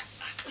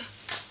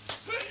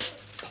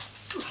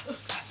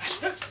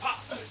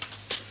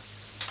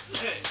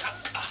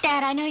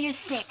 Dad, I know you're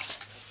sick.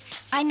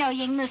 I know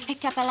Ying Mu's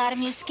picked up a lot of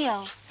new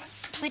skills.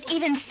 But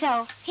even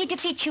so, he'd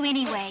defeat you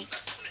anyway.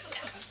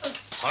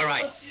 All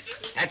right.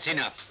 That's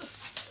enough.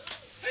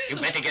 You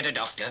better get a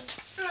doctor.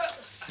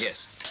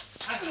 Yes.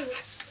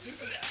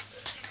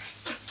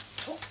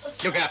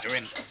 Look after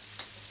him.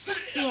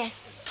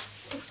 Yes.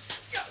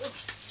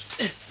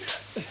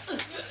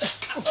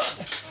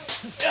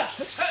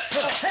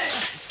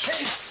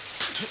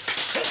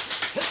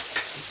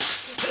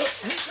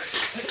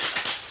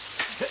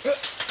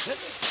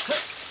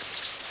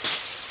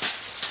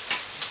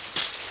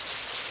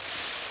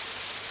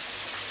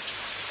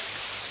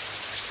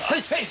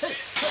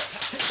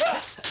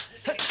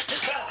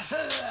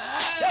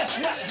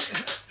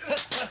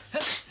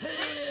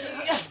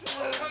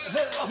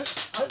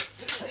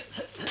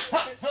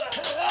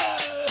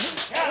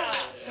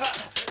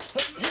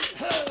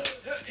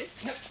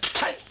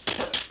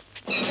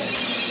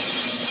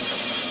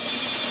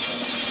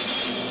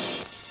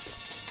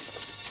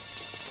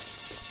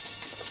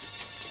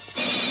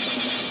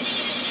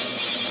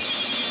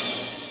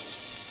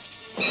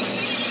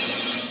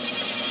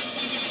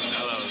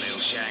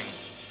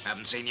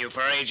 Haven't seen you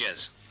for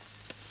ages.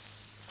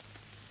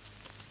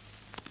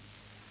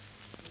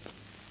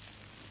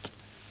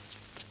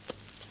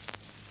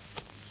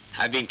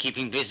 I've been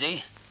keeping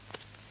busy.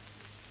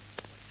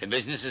 The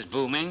business is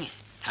booming.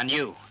 And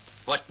you?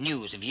 What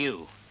news of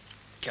you?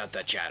 Cut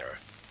the chatter.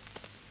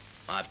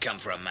 I've come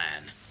for a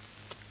man.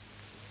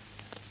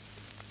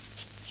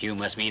 You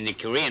must mean the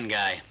Korean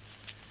guy.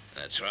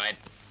 That's right.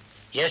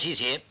 Yes, he's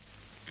here.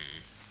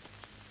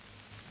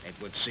 It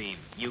would seem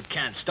you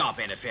can't stop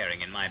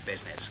interfering in my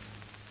business.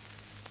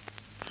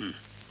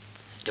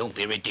 Don't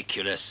be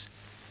ridiculous.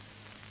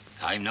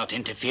 I'm not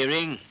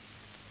interfering.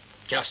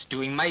 Just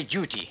doing my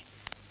duty.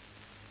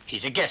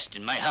 He's a guest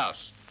in my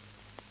house.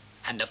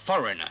 And a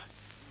foreigner.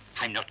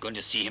 I'm not going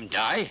to see him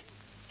die.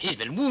 He's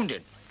been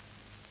wounded.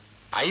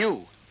 Are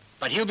you?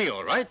 But he'll be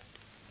all right.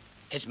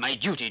 It's my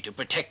duty to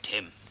protect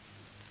him.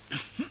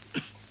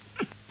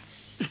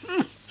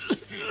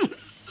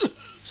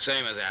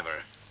 Same as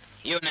ever.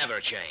 You never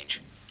change.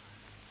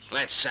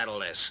 Let's settle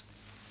this.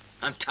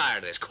 I'm tired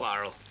of this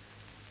quarrel.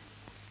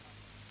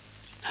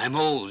 I'm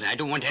old. I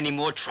don't want any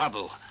more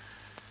trouble.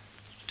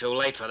 Too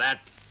late for that.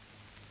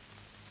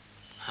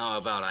 How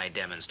about I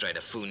demonstrate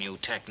a few new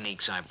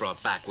techniques I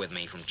brought back with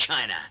me from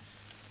China?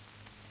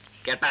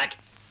 Get back.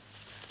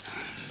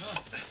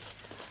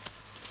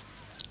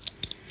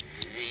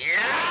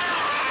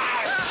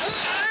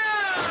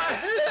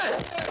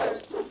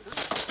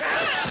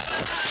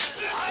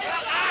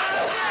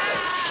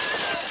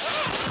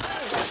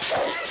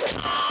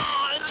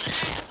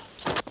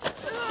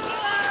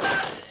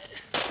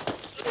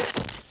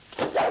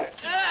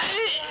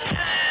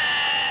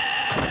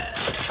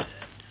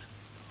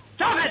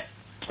 Stop it!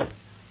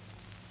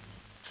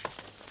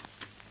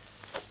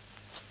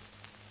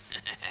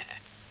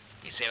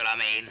 You see what I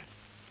mean?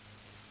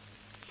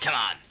 Come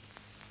on.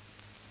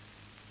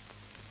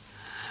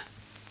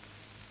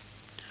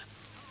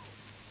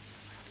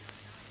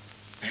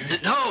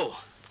 No!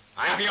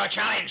 I have your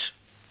challenge.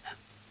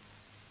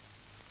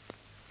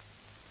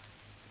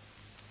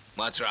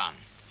 What's wrong?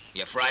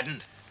 You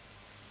frightened?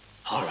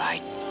 All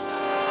right.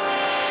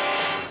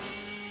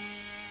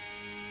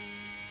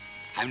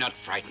 I'm not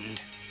frightened.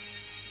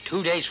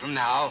 2 days from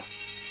now,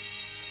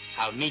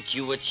 I'll meet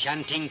you at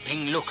Shanting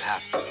Ping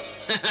Lookout.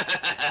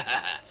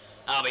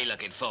 I'll be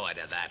looking forward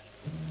to that.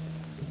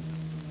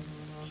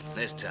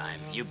 This time,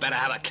 you better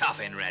have a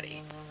coffin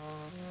ready.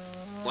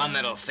 One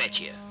that'll fit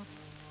you.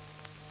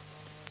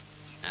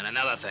 And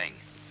another thing.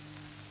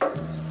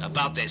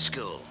 About this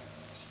school.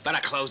 Better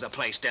close the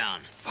place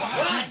down.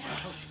 What?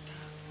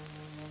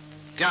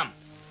 Come.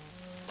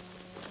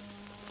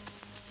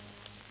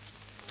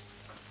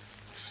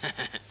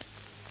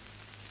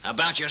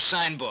 About your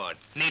signboard.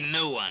 Need a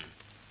new one.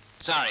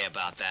 Sorry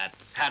about that.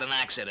 Had an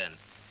accident.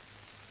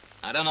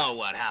 I don't know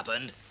what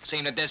happened.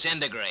 Seemed to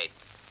disintegrate.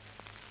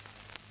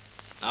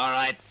 All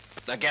right.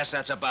 I guess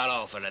that's about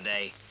all for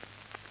today.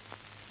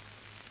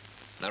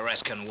 The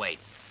rest can wait.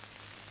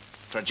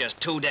 For just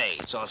 2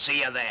 days. I'll see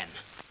you then.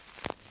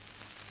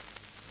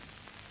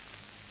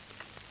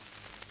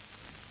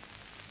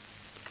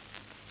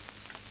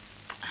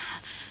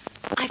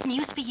 I've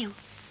news for you.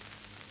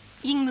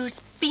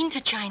 Yingmu's been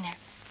to China.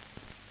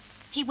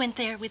 He went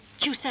there with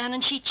Chusan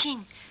and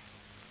Ching.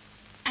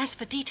 As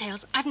for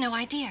details, I've no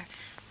idea.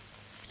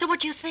 So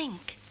what do you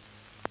think?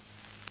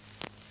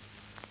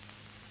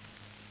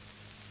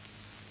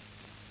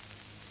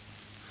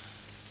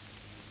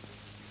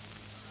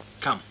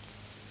 Come.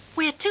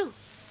 Where to?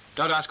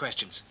 Don't ask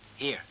questions.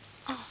 Here.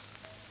 Oh.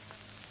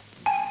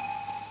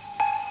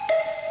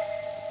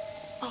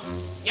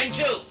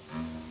 Yanchu!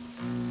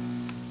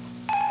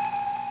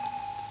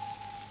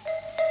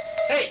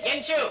 Hey,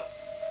 Yanchu!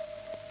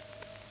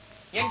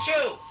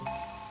 Yanchu!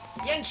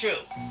 Yanchu!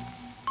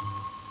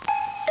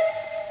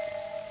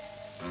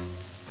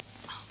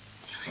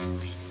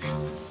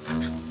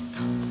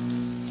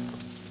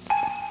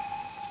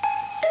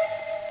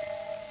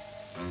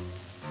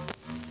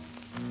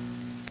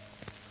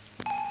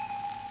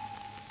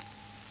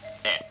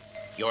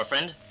 Your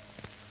friend?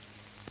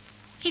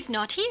 He's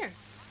not here.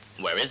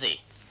 Where is he?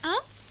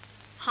 Huh?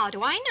 How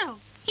do I know?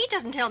 He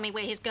doesn't tell me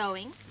where he's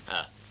going.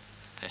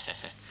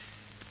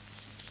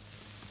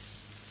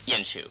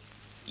 Yanchu,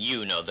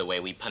 you know the way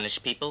we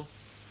punish people?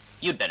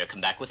 you'd better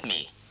come back with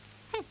me.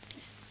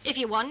 If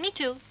you want me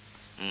to.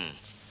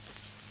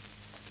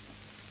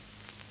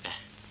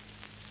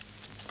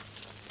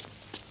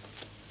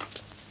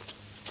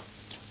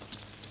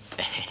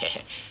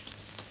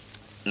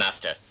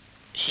 Master,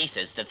 she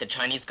says that the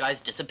Chinese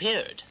guys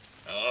disappeared.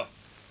 Oh?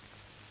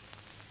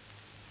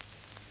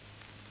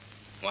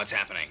 What's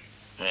happening?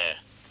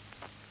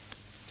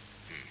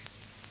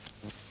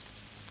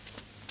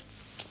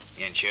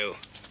 Yen Chu,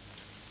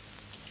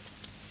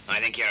 I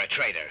think you're a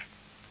traitor.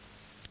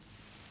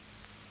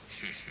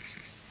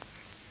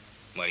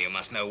 Well, you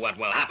must know what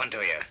will happen to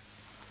you.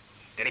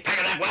 Did he pack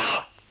it that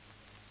well?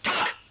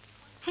 Talk!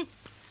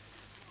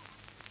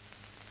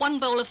 One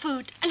bowl of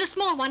food, and a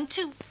small one,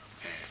 too.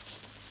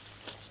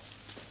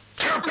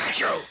 You bet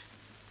you!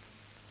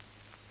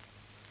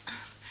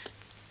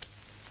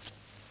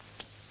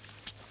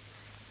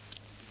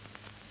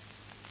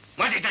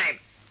 What's his name?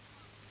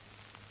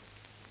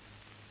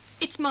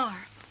 It's Mar.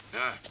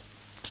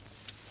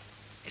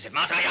 Is it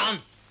Ma Tai Yung?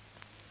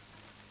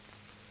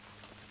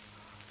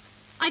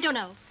 I don't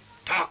know.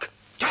 Talk!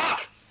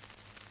 Talk!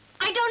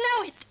 I don't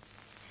know it.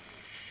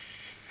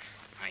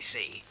 I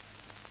see.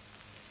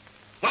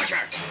 Watch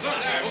her!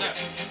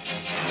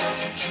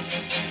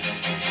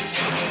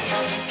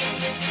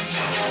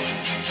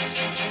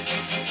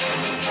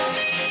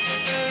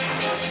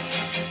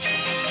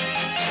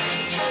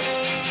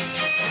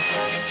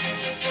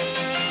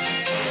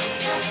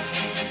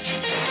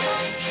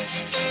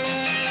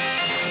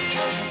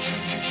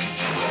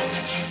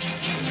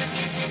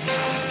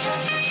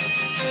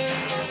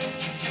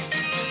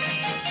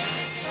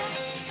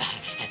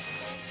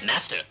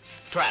 Master,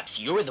 perhaps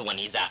you're the one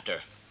he's after.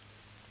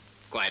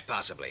 Quite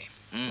possibly.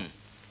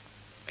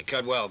 It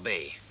could well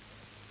be.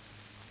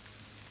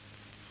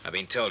 I've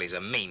been told he's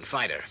a mean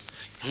fighter.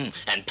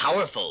 And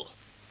powerful.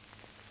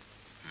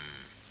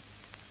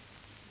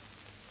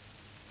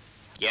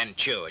 Yen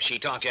Chu, has she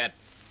talked yet?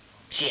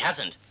 She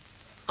hasn't.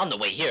 On the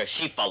way here,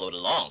 she followed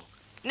along.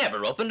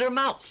 Never opened her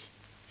mouth.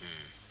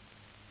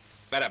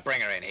 Better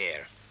bring her in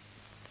here.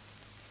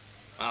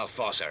 I'll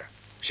force her.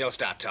 She'll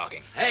start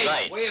talking. Hey,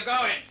 Right. where you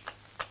going?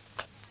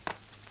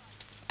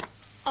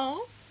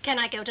 Oh, can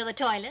I go to the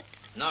toilet?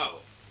 No.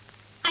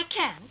 I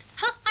can.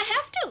 Huh? I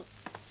have to.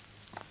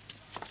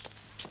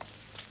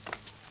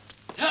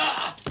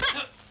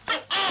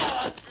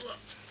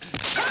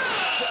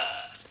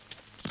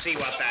 See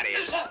what that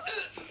is.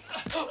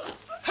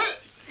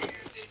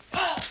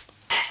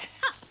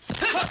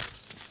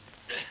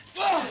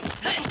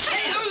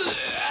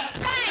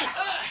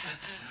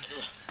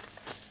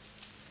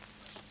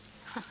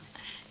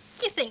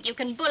 You think you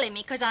can bully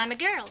me because I'm a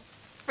girl.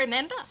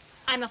 Remember,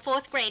 I'm a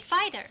 4th grade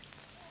fighter.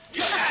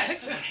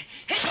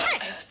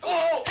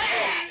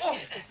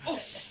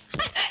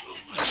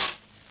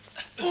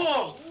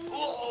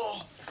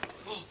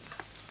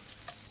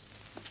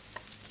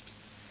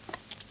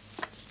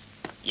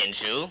 Yen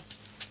Chu?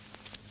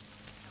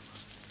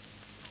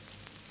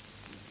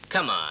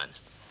 Come on.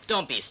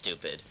 Don't be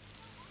stupid.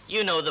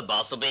 You know the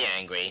boss will be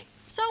angry.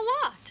 So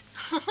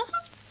what?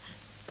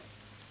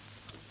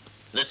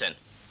 Listen,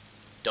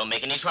 don't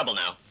make any trouble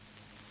now.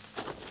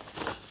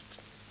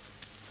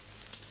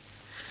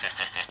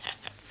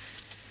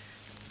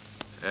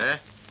 Huh?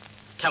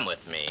 Come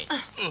with me.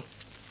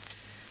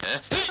 Huh?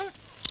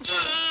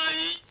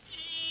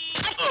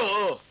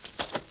 Oh!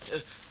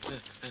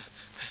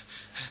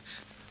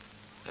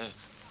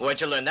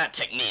 Where'd you learn that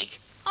technique?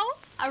 Oh,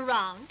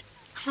 around.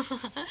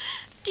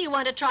 Do you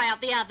want to try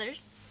out the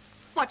others?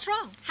 What's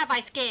wrong? Have I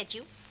scared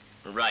you?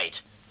 Right.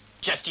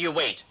 Just you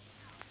wait.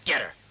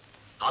 Get her.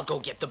 I'll go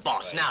get the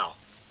boss now.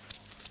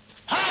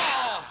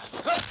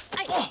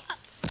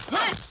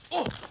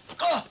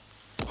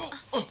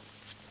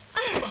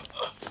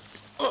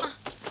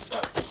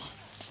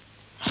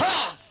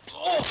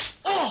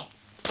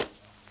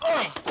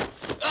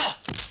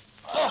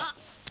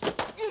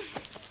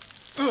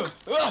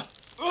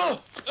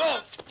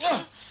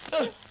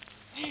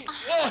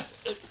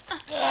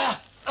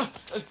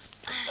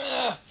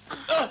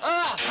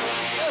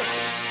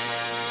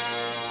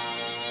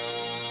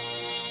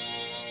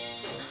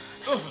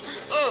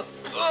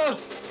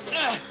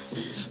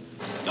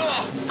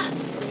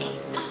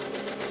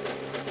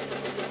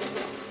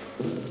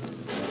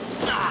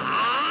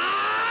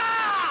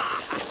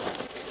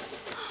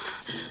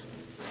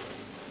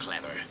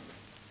 Clever.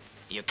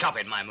 You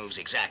copied my moves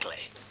exactly.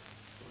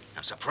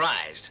 I'm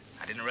surprised.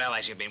 I didn't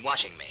realize you'd been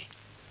watching me.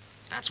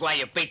 That's why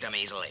you beat them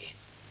easily.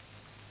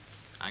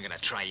 I'm gonna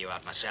try you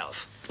out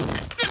myself.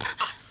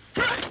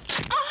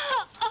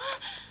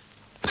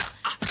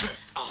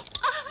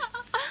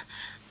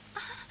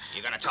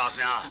 You gonna talk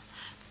now?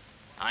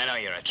 I know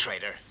you're a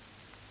traitor.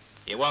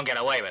 You won't get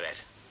away with it.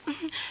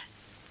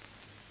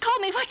 Call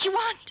me what you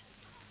want.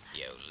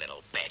 You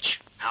little bitch.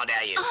 How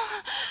dare you?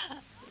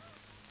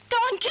 Go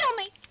and kill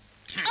me.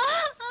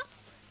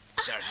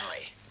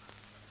 Certainly.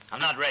 I'm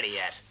not ready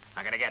yet.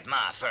 I'm gonna get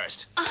Ma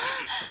first.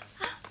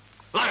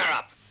 Lock her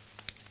up.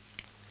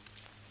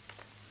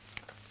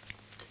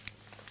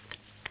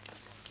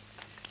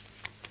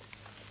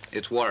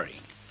 It's worrying.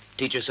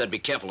 Teacher said be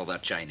careful of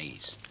that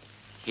Chinese.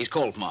 He's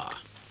called Ma.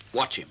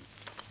 Watch him.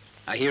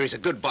 I hear he's a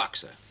good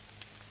boxer.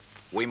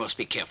 We must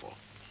be careful.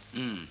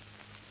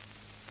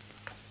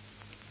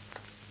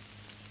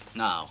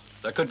 Now,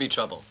 there could be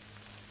trouble.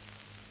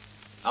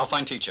 I'll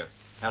find teacher.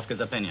 Ask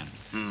his opinion.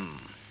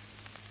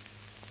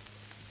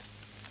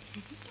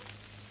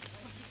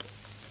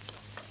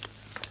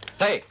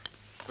 Hey,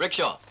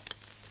 rickshaw.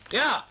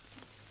 Yeah.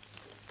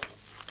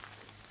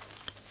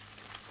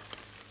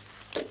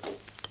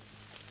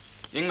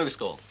 Yinglu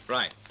School.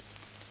 Right.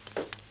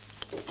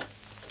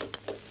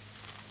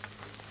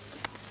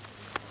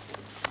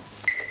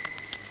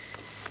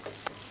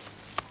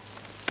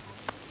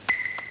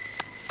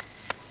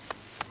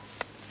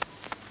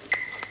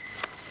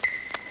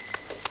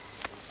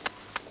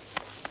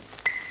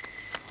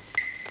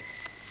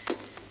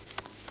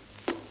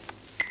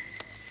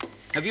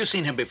 Have you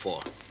seen him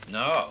before?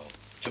 No.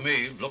 To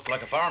me, looked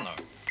like a foreigner.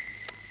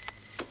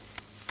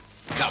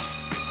 Come.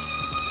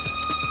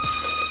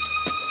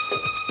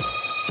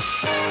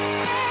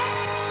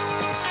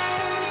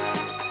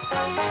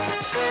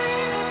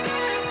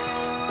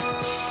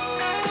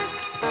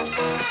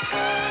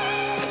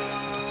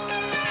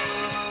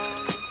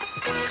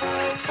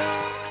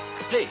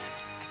 Hey,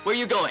 where are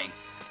you going?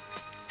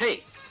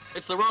 Hey,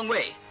 it's the wrong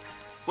way.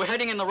 We're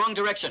heading in the wrong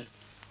direction.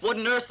 What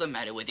on earth's the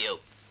matter with you?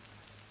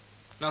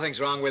 Nothing's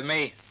wrong with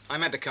me. I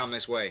meant to come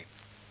this way.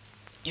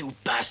 You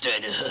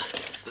bastard.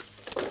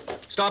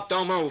 Stop,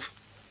 don't move.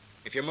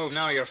 If you move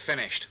now, you're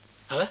finished.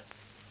 Huh?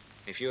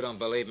 If you don't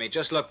believe me,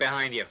 just look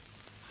behind you.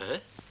 Huh?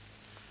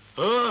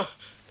 Oh!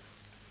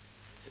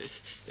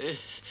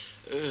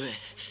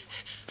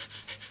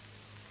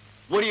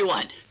 What do you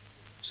want?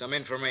 Some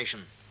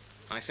information.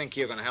 I think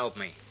you can help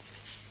me.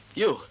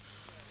 You?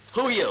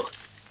 Who are you?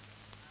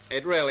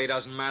 It really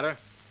doesn't matter.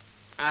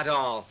 At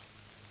all.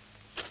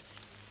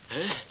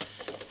 Huh?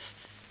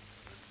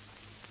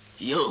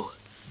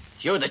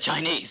 You're the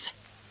Chinese.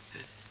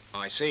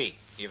 I see.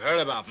 You've heard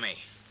about me.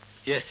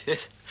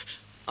 Yes.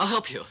 I'll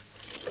help you.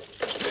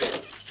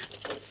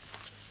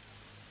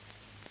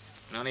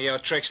 None of your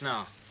tricks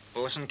now.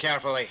 Listen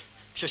carefully.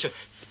 Sure.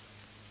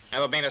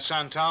 Ever been to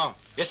Santao?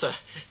 Yes, sir.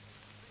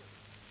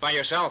 By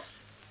yourself?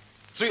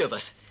 3 of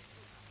us.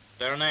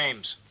 Their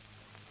names.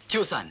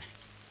 Chu-san.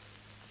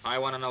 I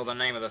want to know the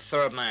name of the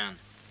 3rd man.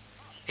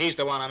 He's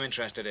the one I'm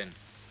interested in.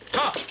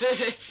 Talk!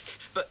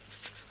 But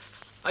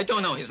I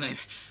don't know his name.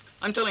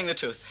 I'm telling the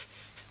truth.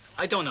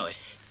 I don't know it.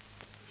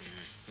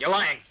 You're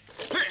lying.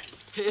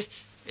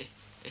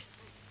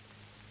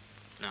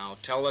 Now,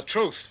 tell the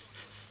truth.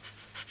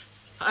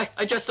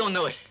 I just don't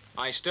know it.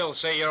 I still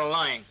say you're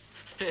lying.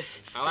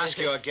 I'll ask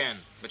you again,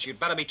 but you'd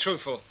better be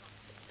truthful.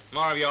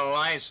 More of your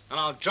lies, and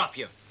I'll drop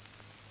you.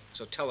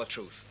 So tell the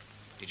truth.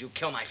 Did you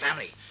kill my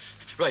family?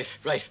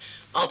 Right.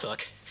 I'll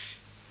talk.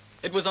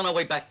 It was on our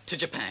way back to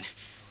Japan.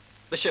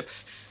 The ship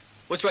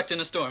was wrecked in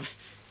a storm,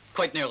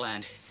 quite near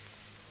land.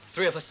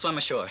 3 of us swam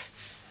ashore,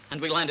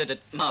 and we landed at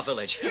Ma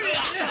Village. A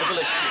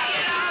village.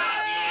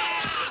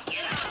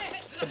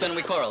 But then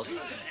we quarreled,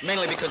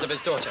 mainly because of his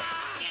daughter.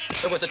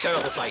 It was a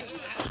terrible fight.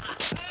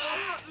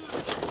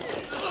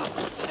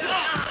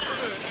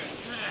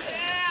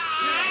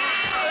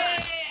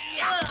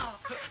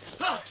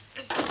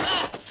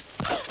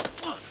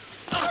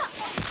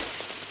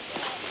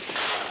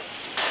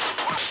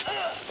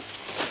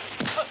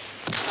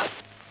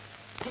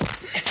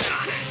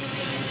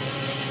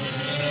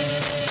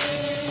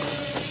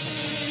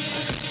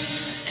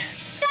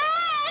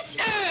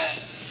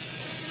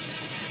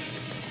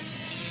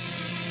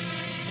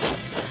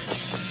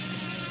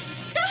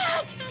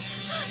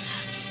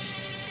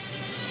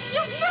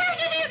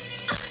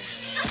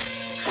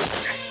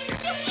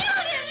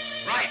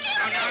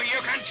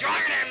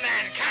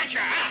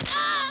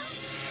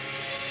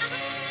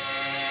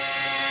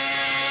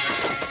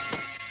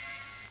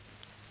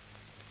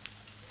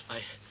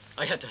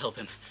 I had to help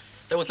him.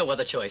 There was no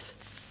other choice.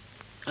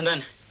 And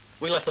then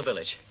we left the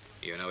village.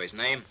 You know his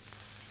name?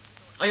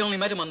 I only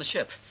met him on the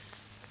ship,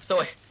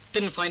 so I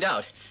didn't find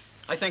out.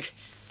 I think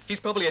he's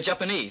probably a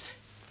Japanese.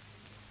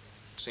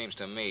 Seems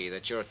to me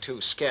that you're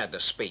too scared to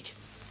speak.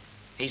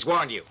 He's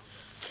warned you.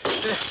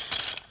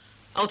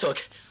 I'll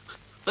talk.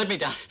 Let me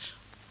down.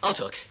 I'll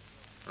talk.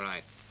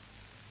 Right.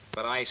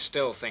 But I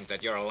still think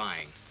that you're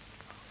lying.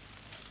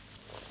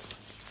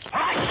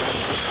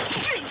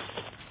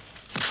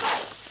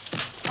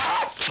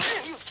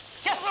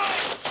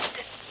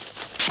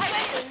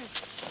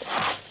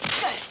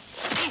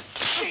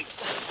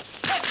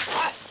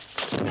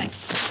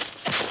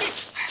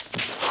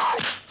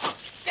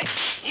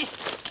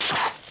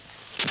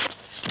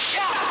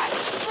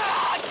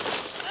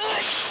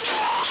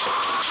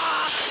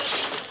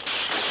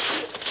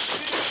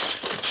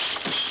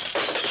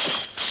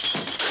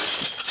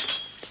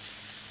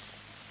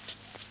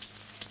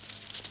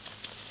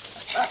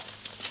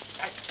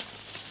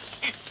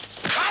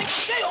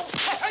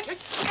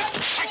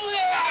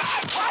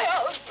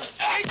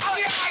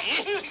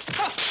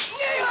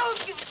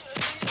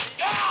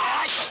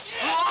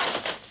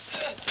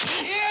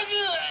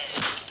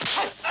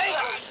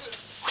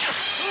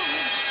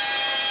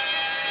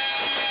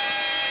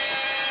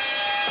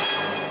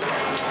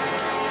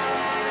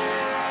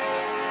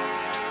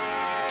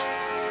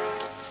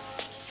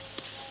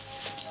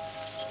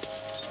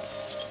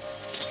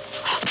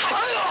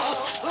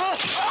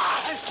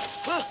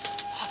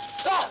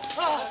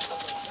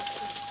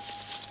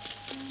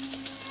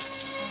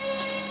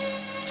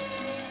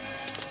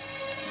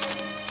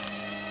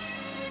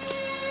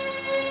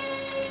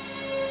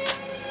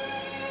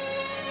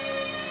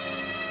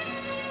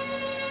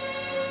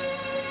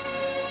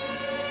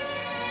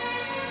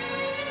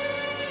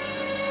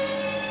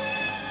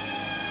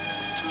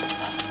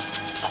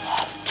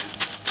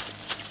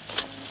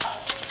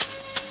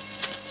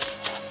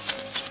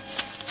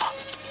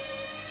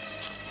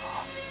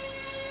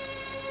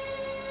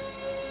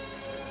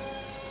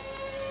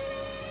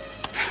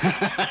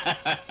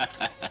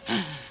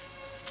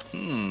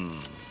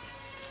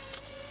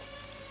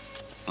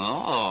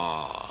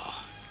 Oh,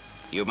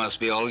 you must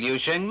be old Yu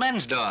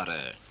Shengmen's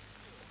daughter.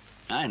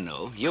 I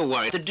know. You're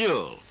worried the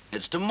duel.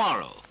 It's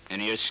tomorrow,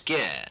 and you're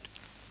scared.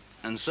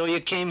 And so you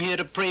came here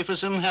to pray for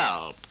some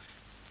help,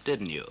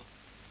 didn't you?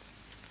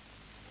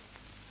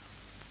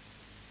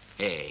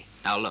 Hey,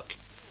 now look.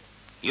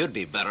 You'd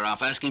be better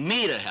off asking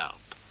me to help.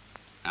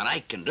 And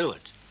I can do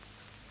it.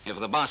 If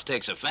the boss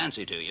takes a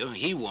fancy to you,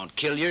 he won't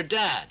kill your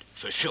dad,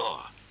 for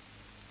sure.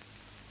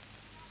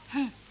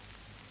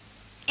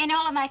 In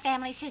all of my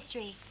family's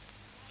history,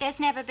 there's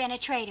never been a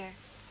traitor.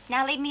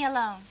 Now leave me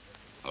alone.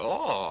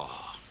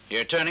 Oh,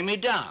 you're turning me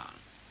down.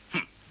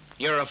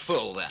 You're a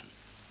fool, then.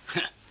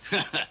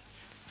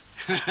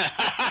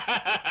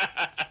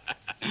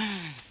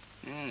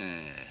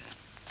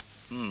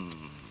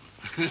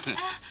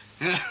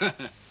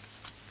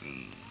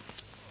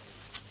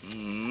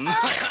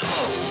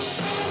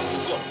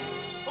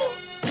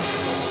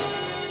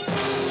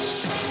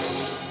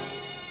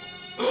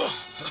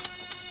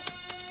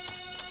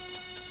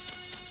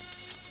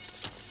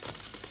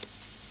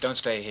 Don't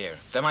stay here.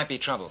 There might be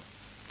trouble.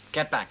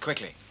 Get back,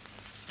 quickly.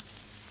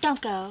 Don't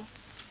go.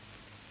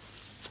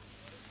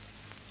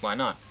 Why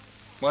not?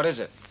 What is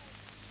it?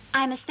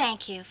 I must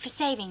thank you for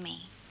saving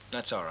me.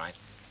 That's all right.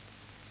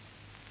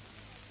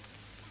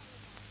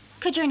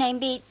 Could your name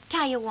be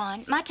Tai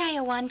Yung? Ma Tai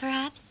Yung,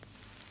 perhaps?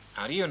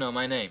 How do you know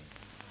my name?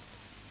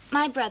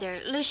 My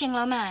brother, Lu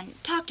Xingloman,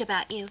 talked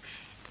about you.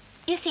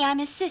 You see, I'm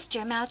his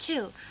sister, Mao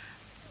Tu.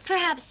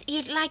 Perhaps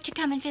you'd like to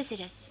come and visit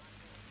us.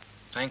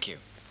 Thank you.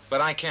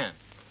 But I can't.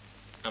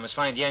 I must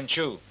find Yan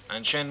Chu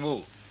and Shen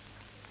Wu.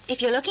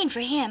 If you're looking for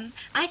him,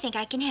 I think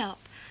I can help.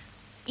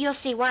 You'll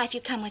see why if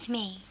you come with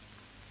me.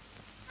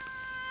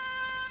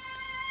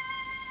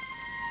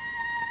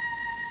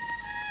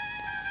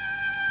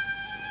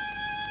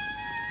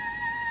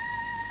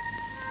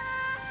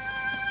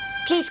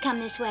 Please come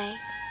this way.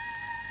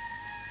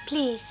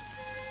 Please.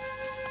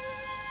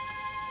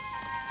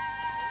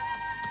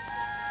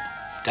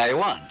 Tai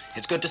Yung,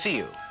 it's good to see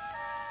you.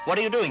 What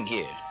are you doing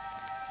here?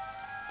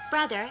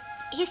 Brother,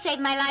 he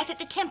saved my life at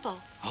the temple.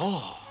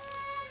 Oh,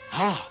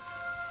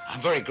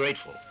 I'm very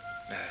grateful.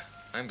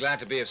 I'm glad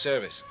to be of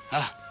service.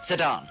 Sit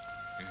down.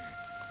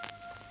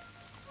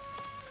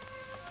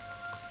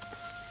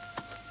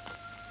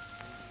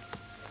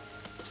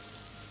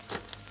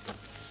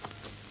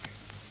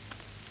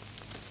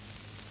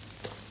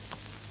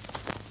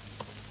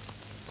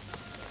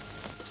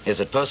 Is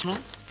it personal?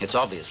 It's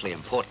obviously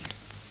important.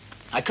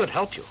 I could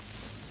help you.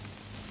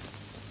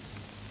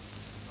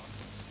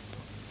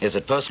 Is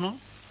it personal?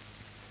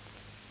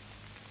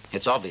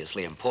 It's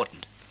obviously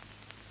important.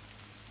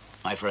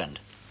 My friend,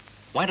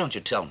 why don't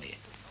you tell me?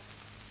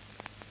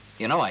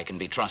 You know I can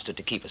be trusted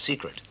to keep a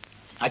secret.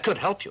 I could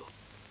help you.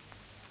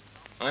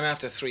 I'm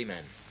after 3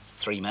 men.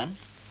 3 men?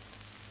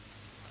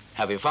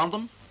 Have you found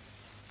them?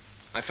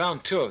 I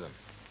found 2 of them.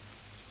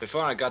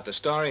 Before I got the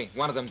story,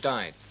 one of them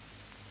died.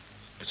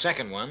 The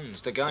second one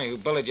is the guy who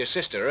bullied your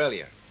sister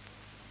earlier.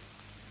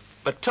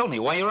 But tell me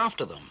why you're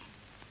after them.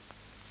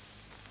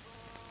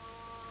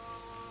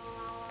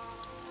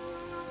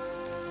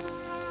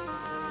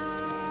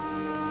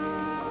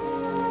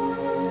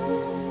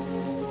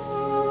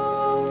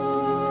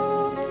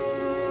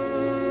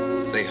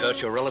 They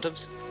hurt your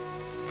relatives?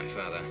 My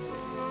father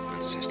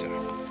and sister.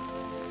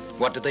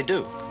 What did they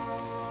do?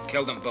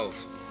 Killed them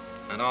both,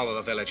 and all of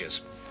the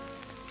villagers.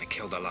 I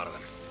killed a lot of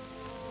them.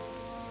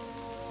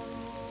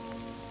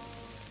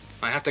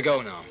 I have to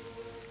go now.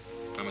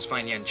 I must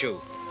find Yan Chu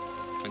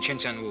and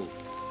Shen Wu.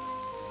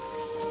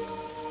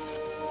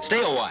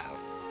 Stay a while.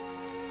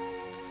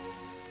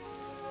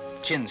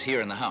 Chien's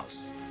here in the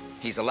house.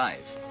 He's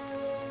alive.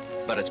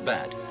 But it's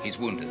bad. He's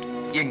wounded.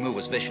 Ying Mu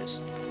was vicious.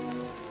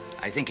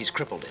 I think he's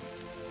crippled him.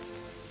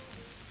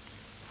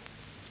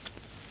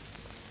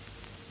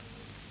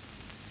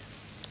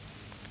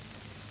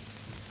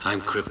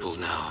 I'm crippled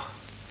now.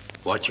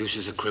 What use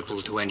is a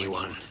cripple to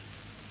anyone?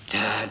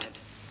 Dad,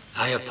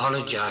 I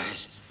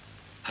apologize.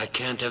 I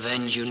can't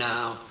avenge you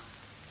now.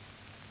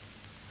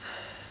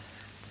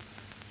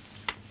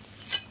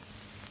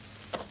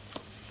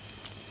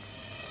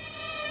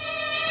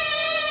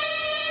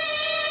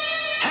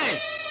 Hey!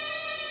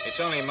 It's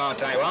only Ma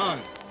Tai Yung.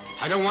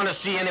 I don't want to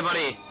see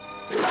anybody.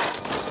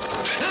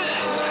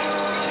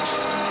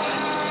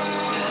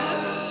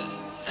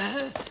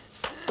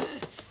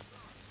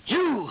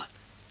 You!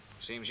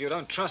 Seems you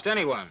don't trust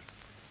anyone.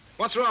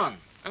 What's wrong?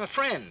 I'm a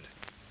friend.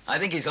 I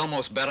think he's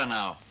almost better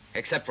now,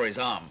 except for his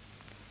arm.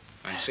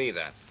 I see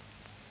that.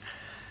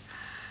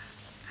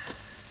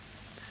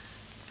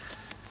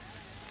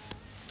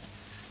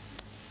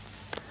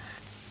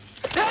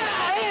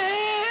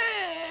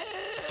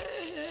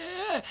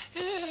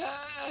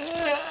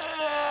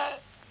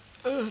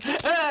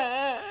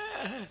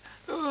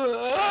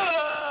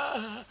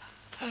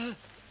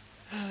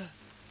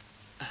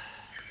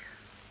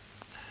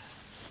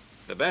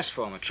 best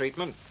form of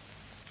treatment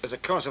is a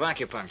course of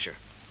acupuncture.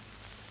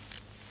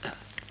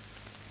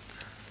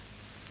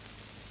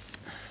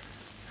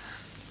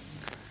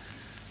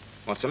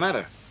 What's the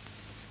matter?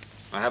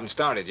 I haven't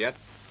started yet.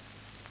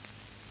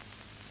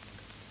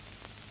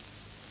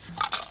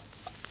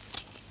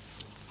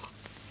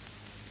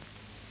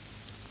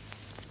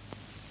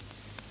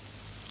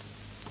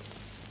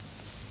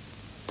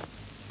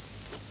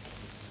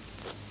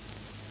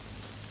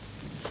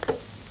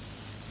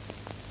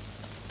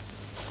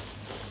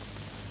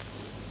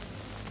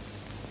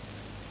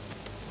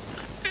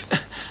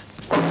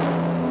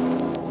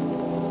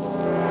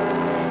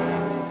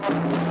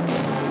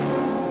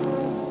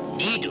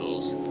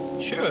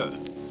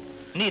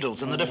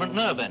 Needles in the different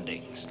nerve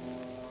endings.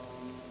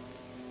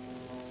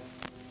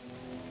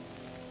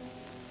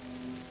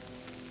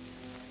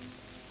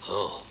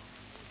 Oh,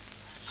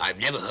 I've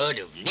never heard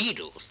of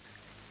needles,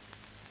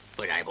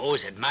 but I've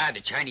always admired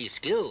the Chinese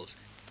skills.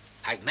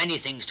 I've many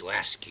things to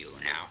ask you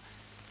now.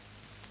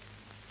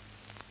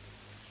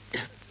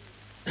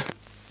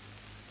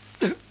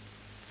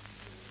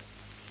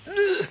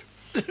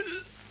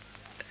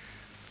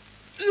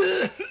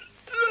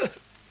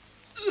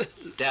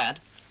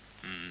 Dad?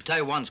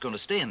 Taiwan's going to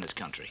stay in this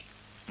country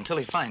until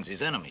he finds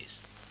his enemies.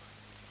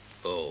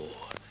 Oh.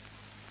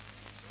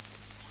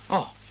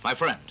 Oh, my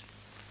friend.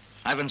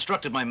 I've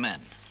instructed my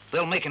men.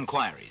 They'll make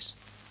inquiries.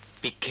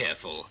 Be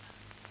careful.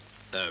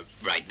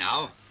 Right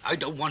now, I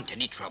don't want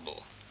any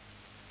trouble.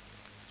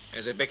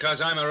 Is it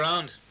because I'm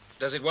around?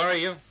 Does it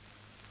worry you?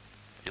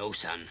 No,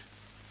 son.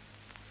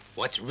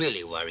 What's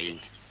really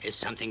worrying is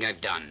something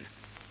I've done.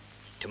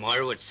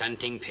 Tomorrow at San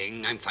Ting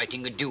Ping, I'm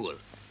fighting a duel.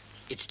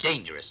 It's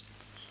dangerous,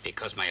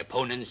 because my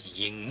opponent's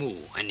Ying Mu,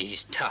 and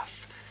he's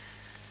tough.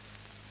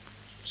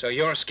 So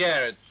you're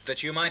scared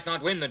that you might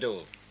not win the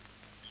duel?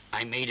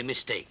 I made a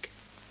mistake.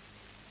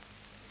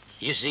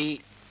 You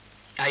see,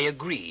 I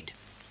agreed.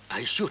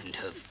 I shouldn't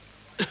have.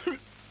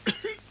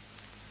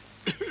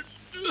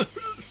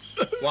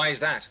 Why is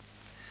that?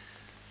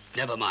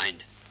 Never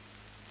mind.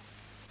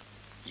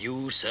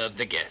 You serve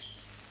the guests.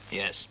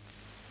 Yes.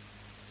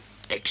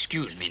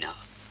 Excuse me now.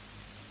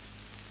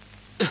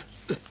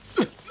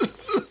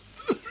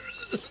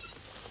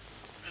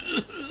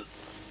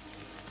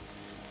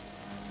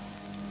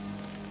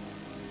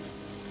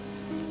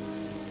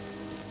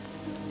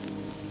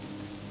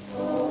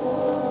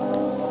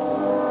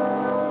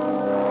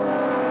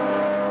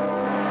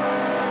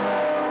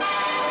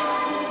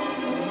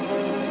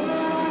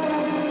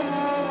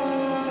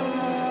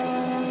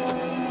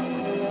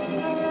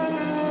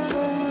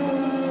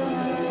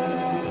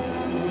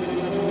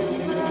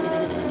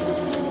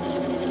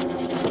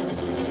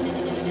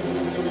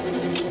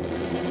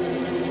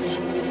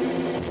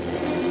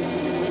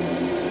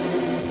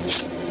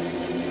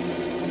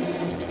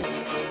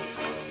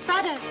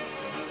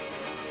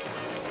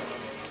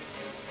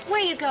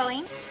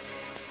 Going?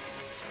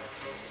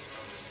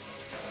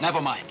 Never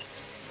mind.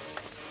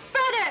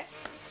 Brother!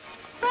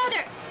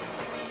 Brother!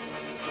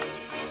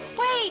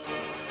 Wait!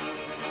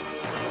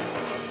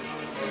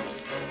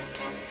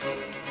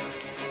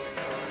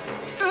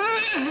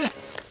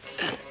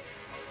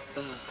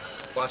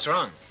 What's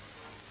wrong?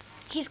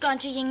 He's gone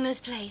to Ying Mu's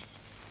place.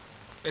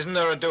 Isn't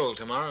there a duel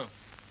tomorrow?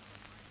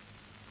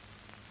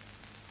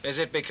 Is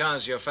it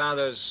because your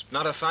father's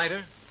not a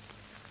fighter?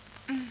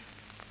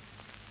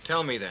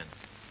 Tell me then.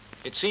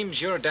 It seems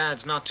your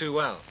dad's not too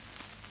well.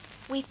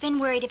 We've been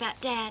worried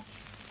about Dad.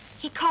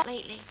 He caught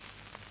lately.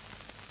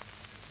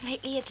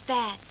 Lately, it's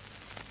bad.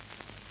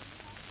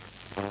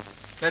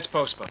 Let's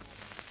postpone.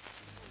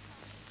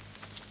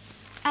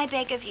 I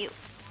beg of you.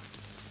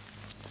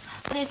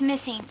 There's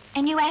missing,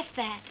 and you asked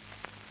that.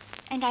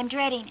 And I'm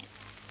dreading it.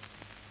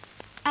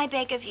 I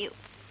beg of you.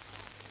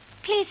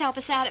 Please help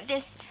us out of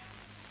this.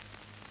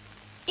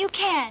 You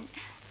can.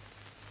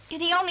 You're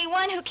the only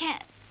one who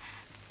can.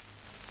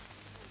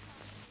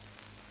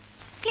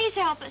 Please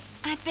help us.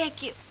 I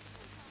beg you.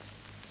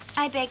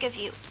 I beg of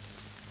you.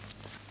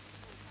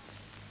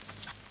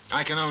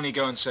 I can only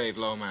go and save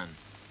Lo Man.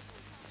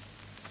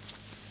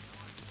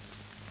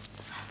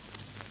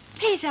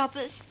 Please help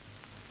us.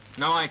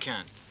 No, I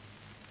can't.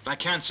 I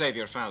can't save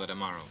your father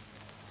tomorrow.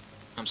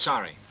 I'm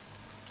sorry.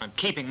 I'm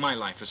keeping my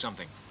life for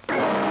something.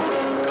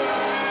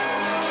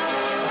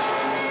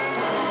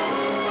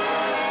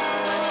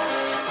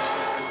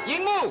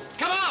 Ying Mu,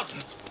 come out!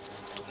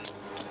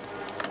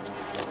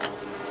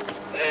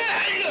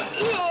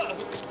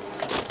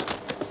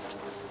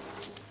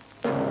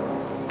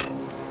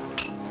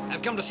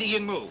 I've come to see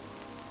Ying Mu.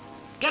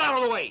 Get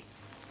out of the way!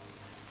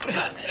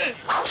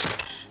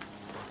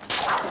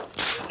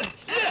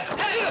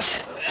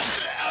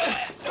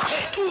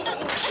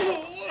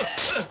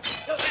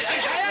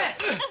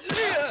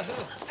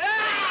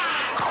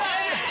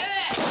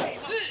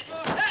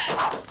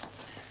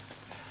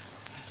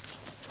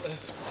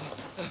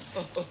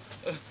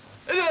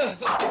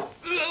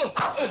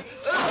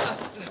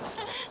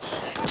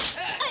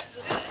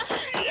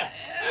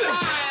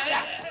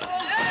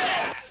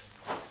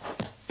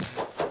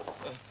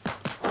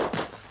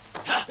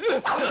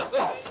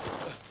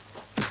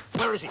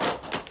 Where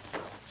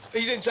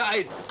He's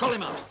inside. Call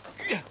him out.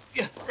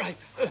 Yeah, right.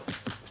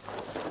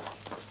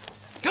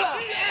 Come on.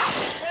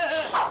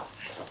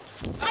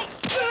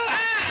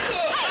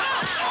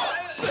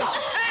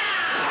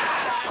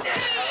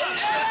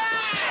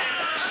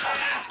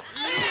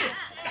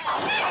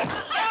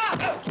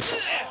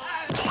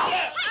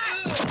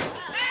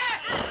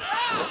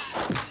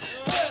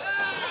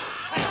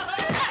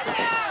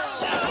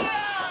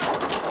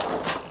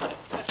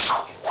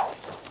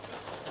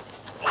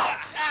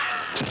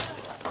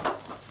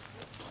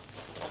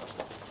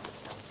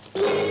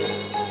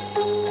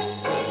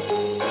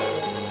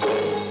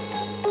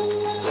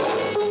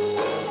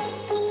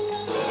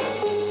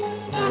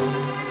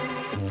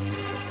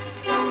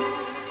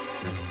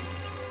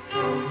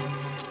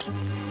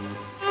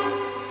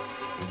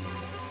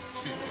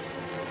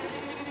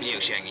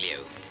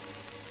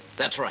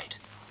 That's right.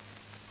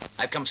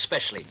 I've come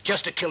specially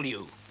just to kill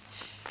you.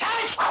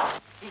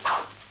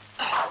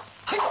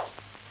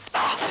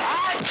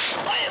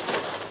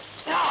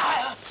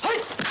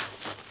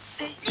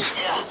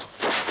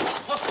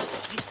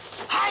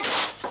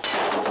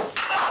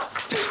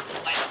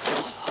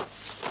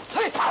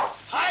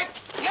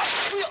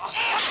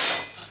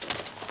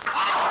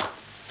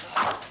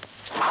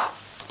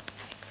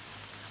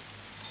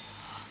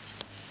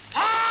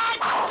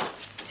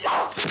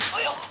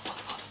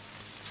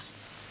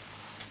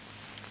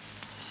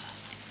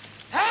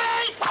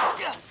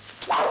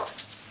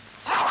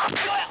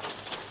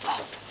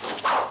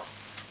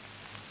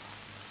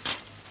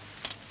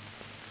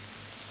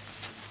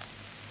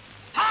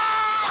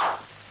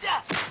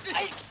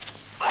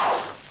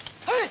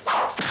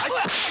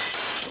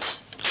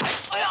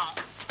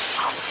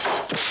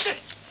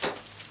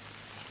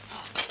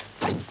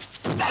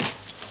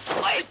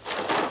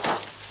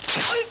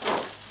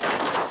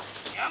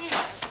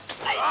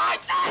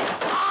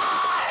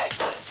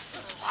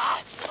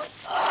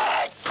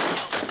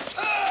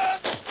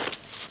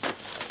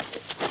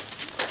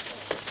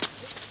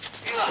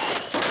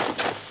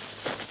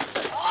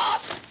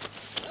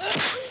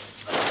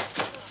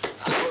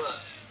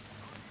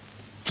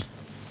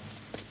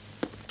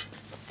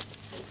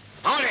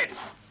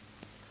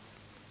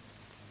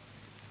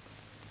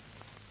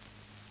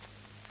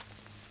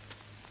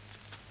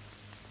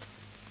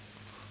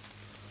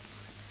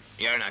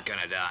 You're not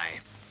gonna die.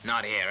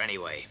 Not here,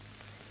 anyway.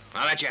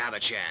 I'll let you have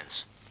a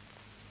chance.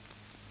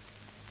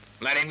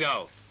 Let him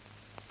go.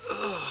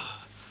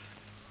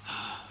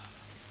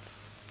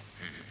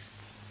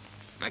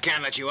 I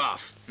can't let you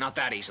off. Not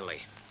that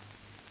easily.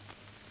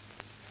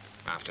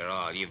 After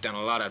all, you've done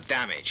a lot of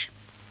damage.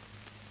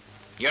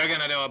 You're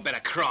gonna do a bit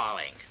of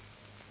crawling.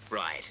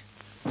 Right.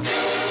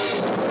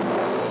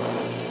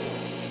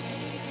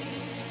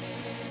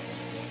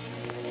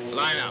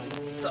 Line up.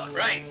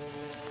 Right.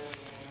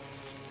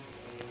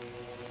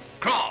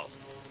 Crawl.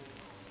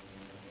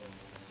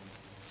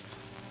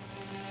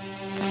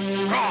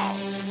 Crawl.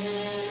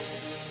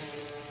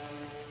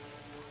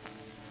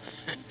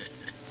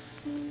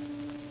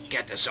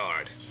 Get the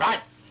sword.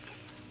 Right.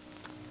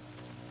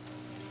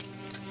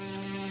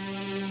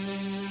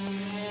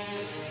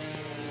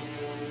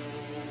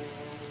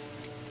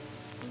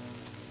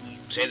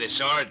 See this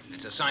sword?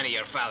 It's a sign of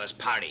your father's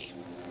party.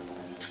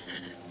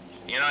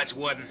 You know it's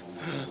wooden.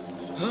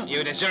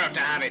 You deserve to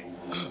have it.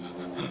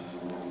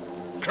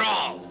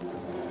 Crawl.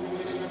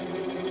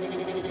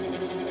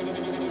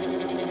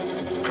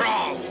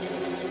 Crawl.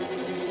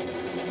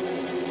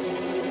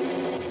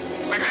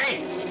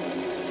 Quickly.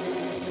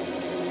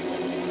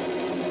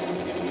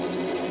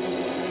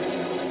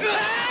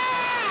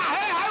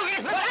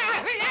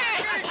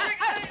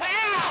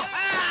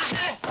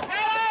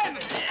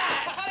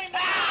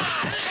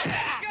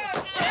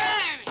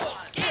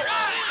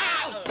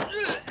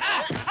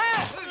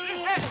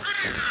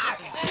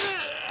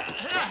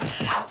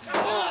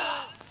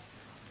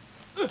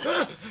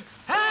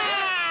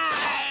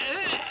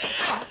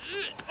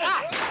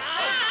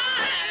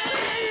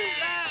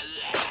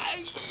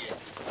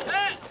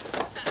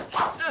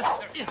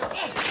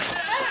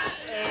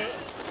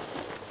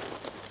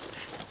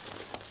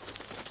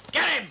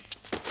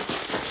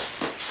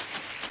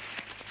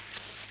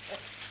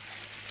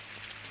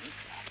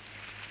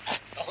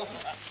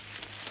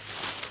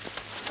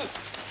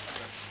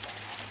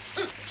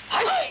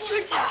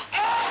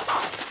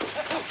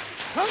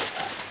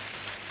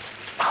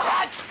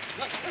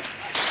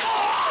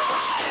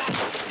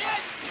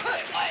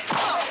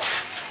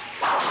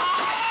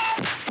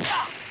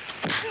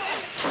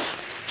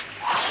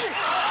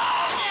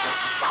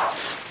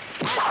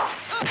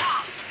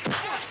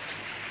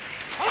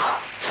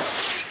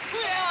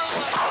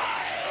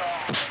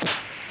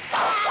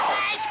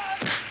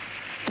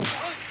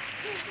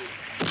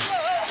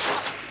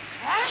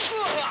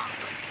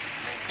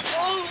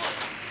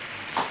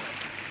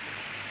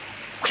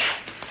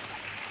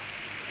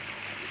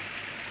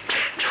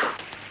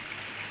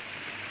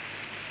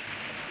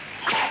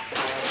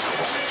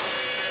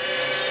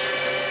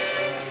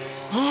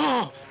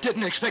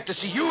 Didn't expect to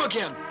see you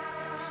again.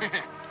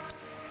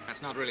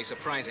 That's not really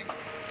surprising.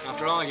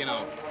 After all, you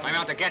know, I'm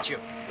out to get you.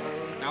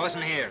 Now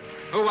listen here.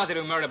 Who was it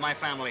who murdered my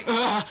family?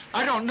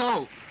 I don't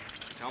know.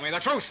 Tell me the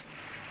truth.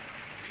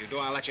 If you do,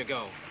 I'll let you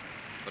go.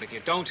 But if you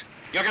don't,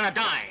 you're gonna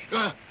die.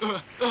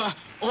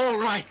 All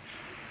right.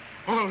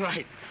 All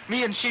right.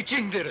 Me and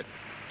Ching did it.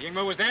 Ying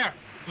Mu was there?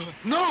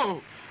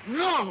 No!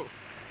 No!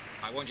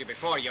 I warned you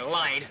before, you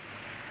lied.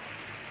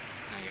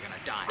 Now you're gonna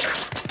die.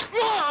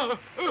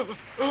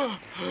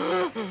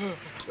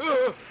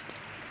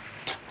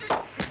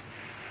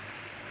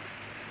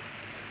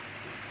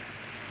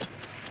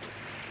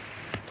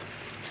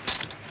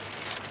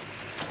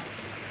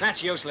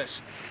 That's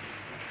useless.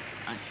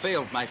 I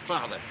failed my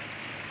father.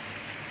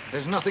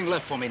 There's nothing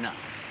left for me now.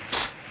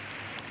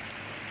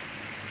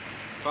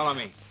 Follow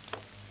me.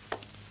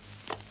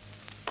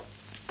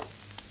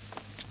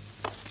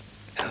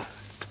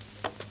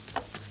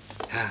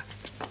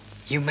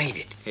 You made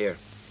it. Here,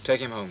 take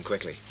him home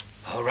quickly.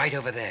 Oh, right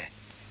over there.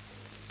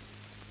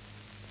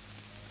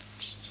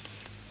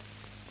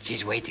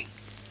 She's waiting.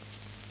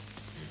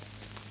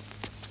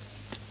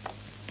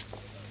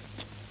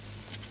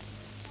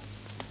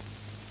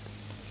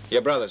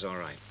 Your brother's all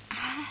right.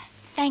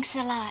 Thanks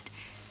a lot.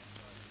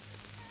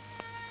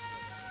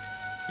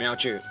 Miao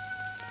Chu,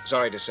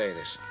 sorry to say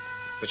this,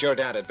 but your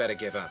dad had better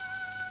give up.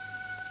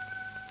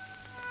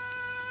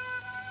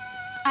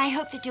 I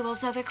hope the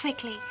duel's over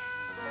quickly.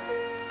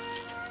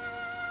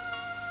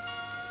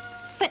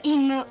 But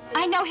Ying Mu,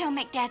 I know he'll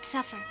make Dad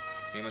suffer.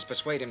 You must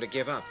persuade him to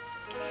give up.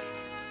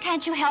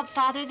 Can't you help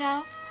Father,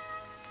 though?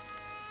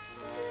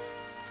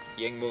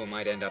 Ying Mu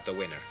might end up the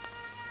winner.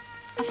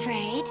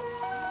 Afraid?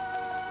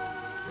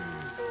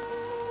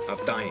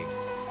 Of dying.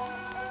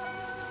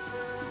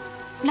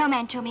 No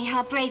man told me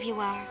how brave you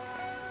are.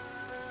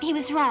 He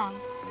was wrong,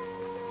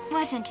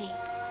 wasn't he?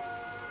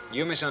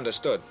 You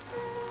misunderstood.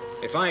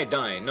 If I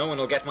die, no one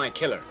will get my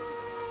killer.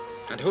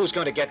 And who's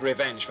going to get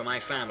revenge for my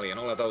family and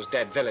all of those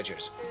dead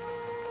villagers?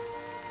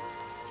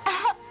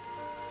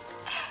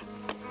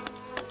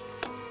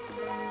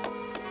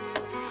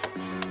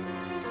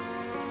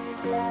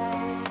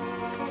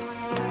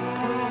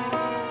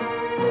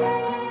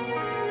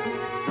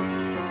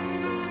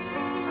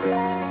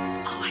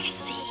 Oh, I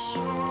see.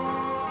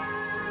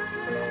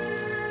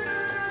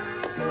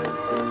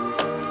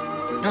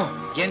 No,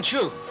 Yen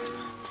Chu.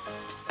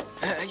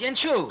 Yen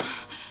Chu.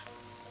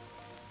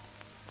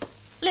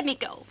 Let me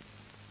go.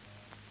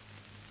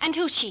 And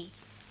who's she?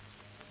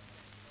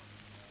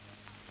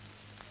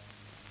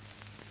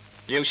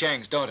 Liu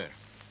Shang's daughter.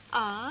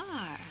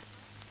 Ah.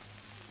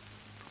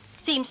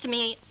 Seems to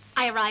me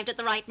I arrived at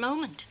the right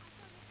moment.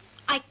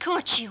 I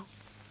caught you.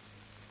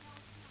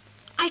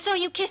 I saw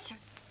you kiss her.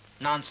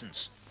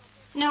 Nonsense.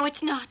 No,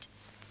 it's not.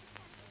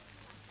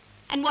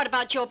 And what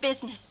about your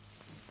business?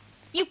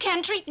 You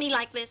can't treat me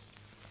like this.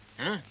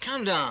 Huh?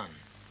 Calm down.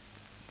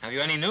 Have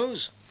you any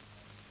news?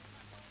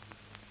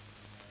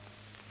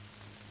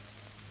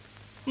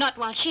 Not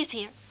while she's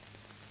here.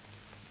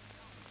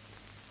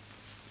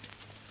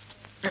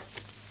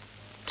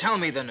 Tell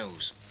me the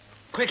news.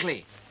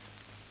 Quickly.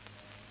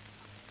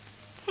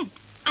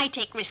 I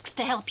take risks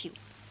to help you.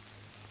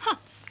 Huh.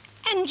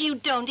 And you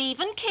don't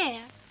even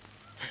care.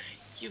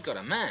 You've got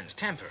a man's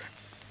temper.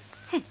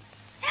 Help me,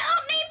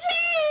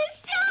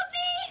 please! Help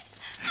me!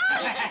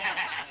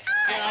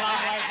 Still a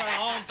long way from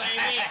home, baby.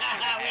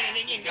 Where do you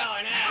think you're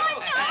going, huh? Oh,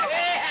 no!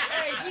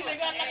 Hey, she's a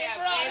good-looking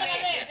broad. Look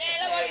at this. Hey,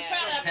 look what he's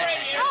trying to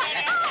bring you.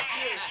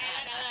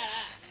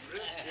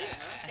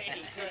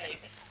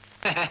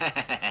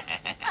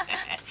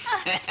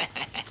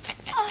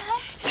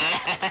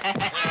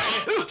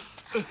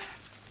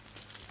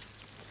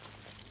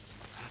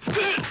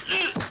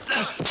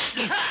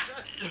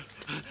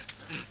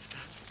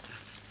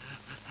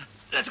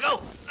 Let's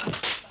go.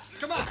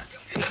 Come on.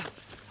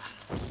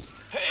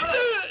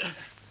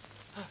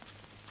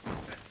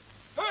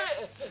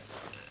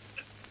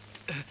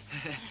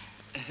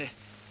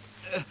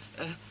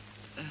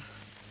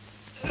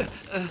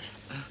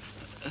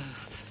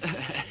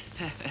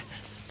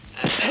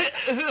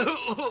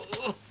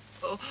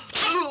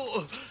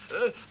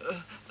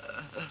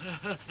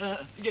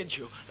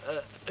 Genchu,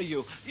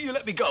 you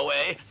let me go,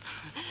 eh?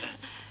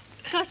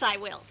 Of course I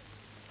will.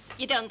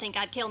 You don't think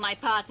I'd kill my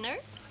partner?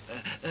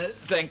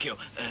 Thank you.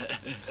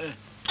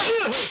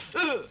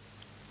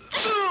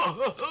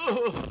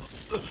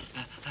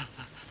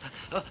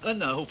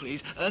 No,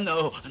 please.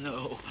 No.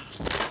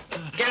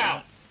 Get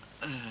out.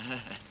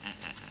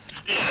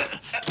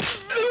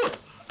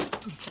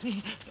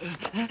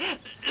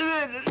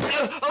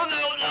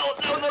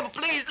 Oh, no,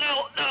 please,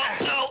 no.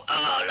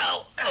 Oh,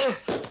 no.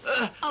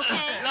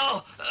 Okay.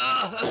 No.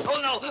 Oh,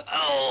 no.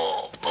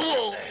 Oh.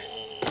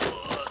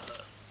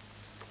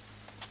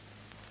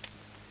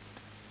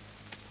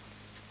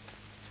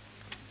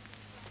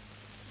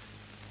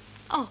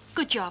 Oh,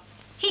 good job.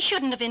 He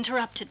shouldn't have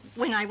interrupted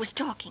when I was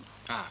talking.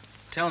 Ah,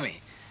 tell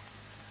me.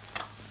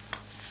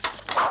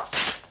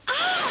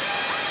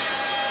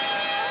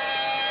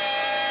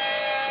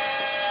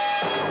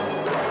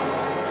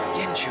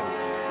 Yenchu,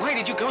 why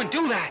did you go and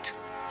do that?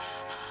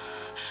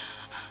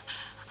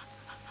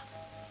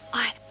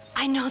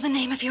 I know the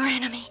name of your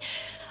enemy.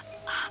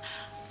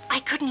 I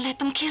couldn't let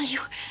them kill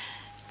you.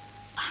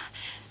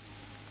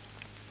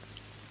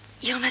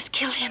 You must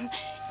kill him.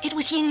 It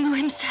was Yingmu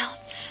himself.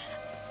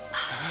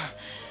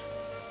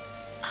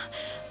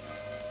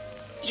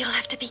 You'll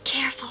have to be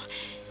careful.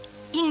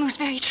 Yingmu's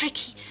very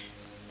tricky,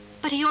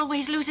 but he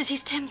always loses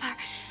his temper.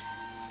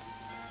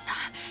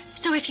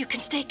 So if you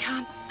can stay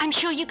calm, I'm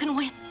sure you can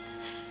win.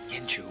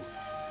 Yenchu,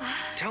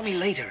 tell me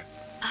later.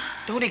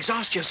 Don't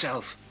exhaust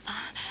yourself.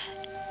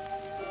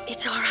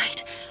 It's all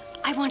right.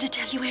 I want to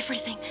tell you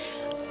everything.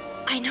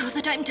 I know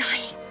that I'm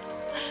dying.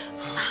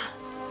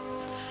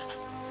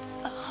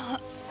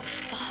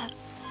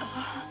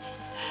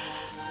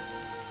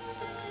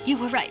 You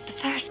were right the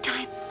first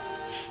time.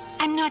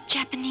 I'm not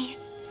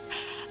Japanese.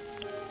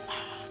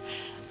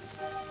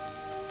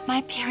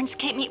 My parents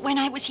came here when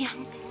I was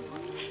young.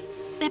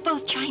 They're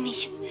both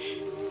Chinese.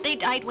 They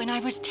died when I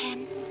was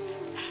 10.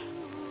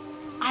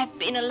 I've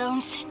been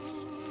alone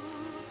since.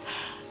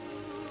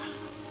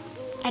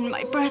 And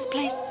my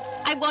birthplace,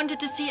 I wanted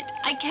to see it.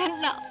 I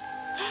can't now.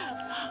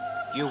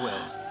 You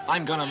will.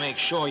 I'm gonna make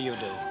sure you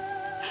do.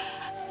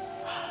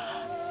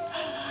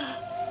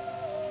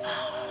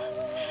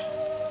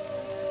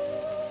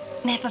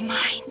 Never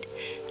mind.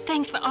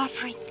 Thanks for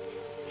offering.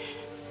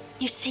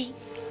 You see,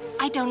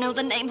 I don't know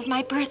the name of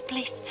my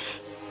birthplace,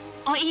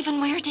 or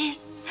even where it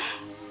is.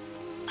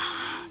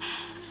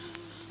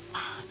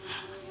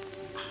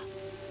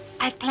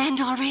 I've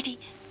planned already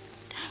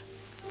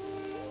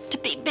to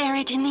be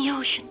buried in the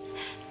ocean.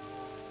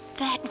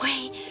 That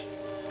way,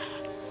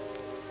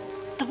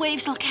 the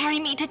waves will carry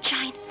me to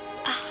China.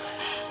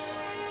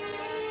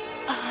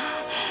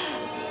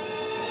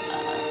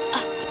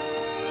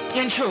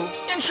 Yenchu!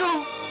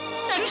 Yenchu!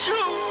 Yenchu!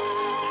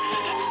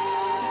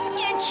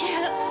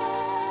 Yenchu!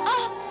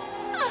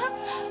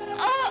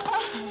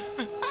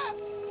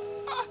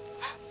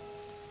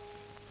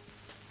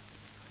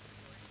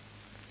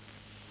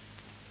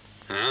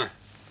 Huh?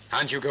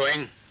 Aren't you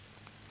going?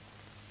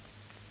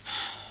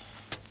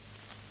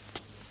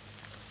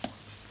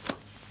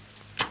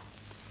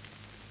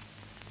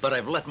 But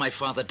I've let my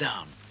father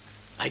down.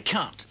 I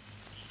can't.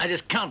 I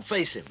just can't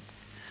face him.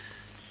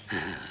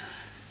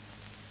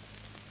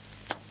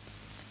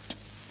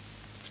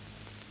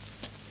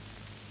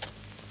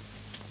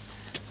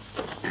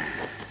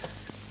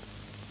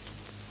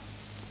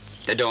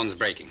 The dawn's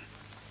breaking.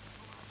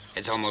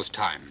 It's almost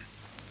time.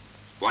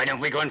 Why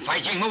don't we go and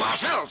fight Yingmu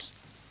ourselves?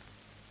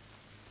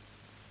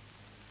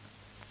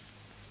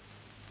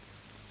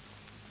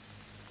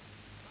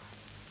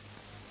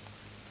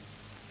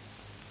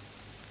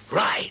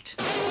 Right.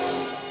 Look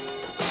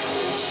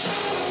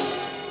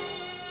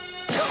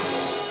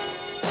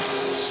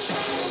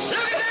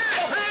at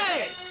that!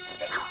 Hey!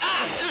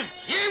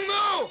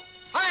 Yingmu!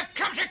 I've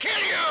come to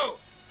kill you!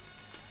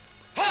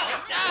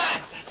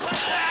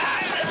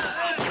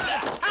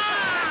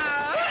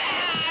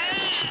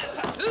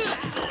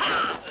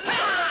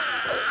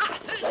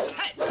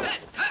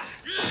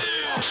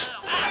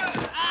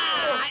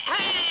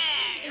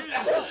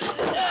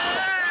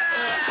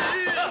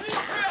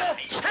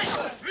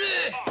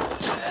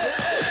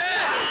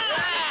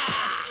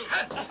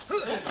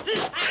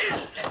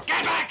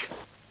 Get back!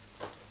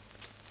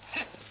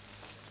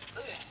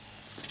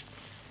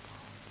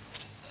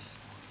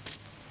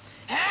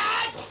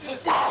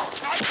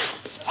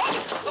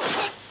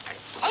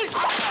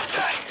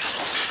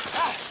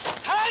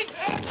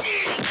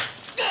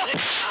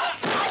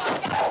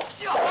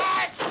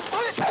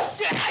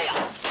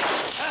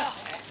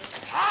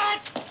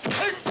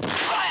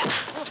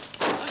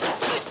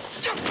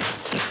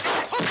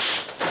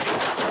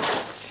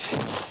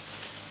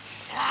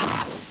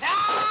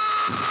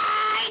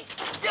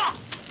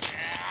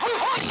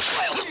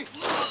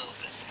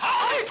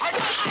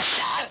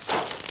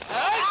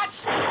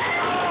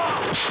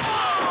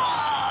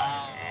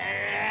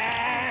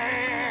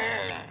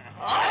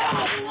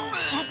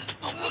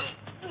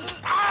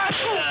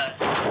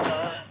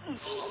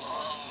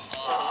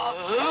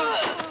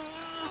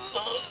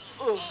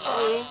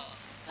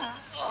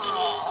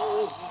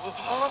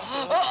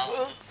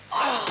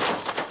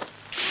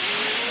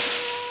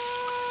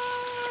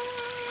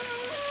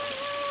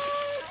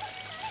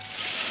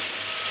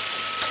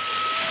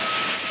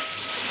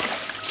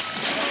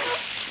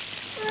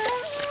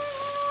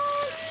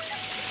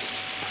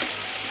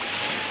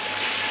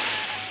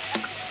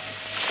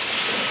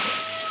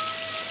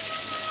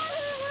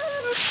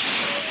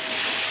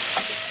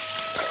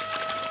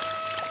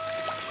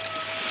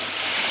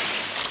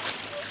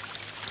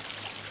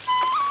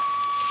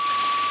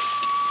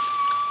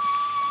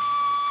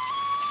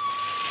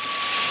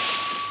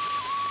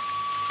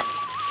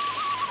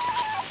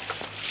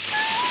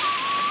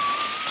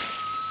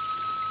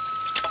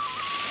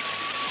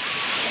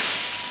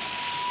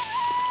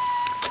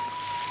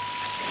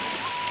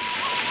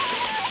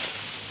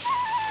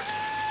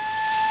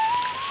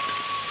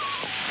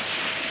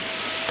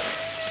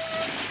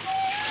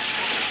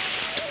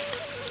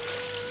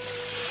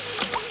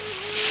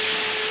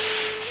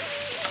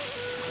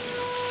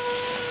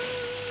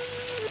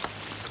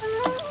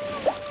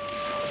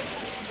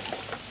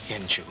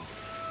 Yenchu,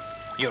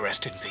 you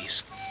rest in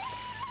peace.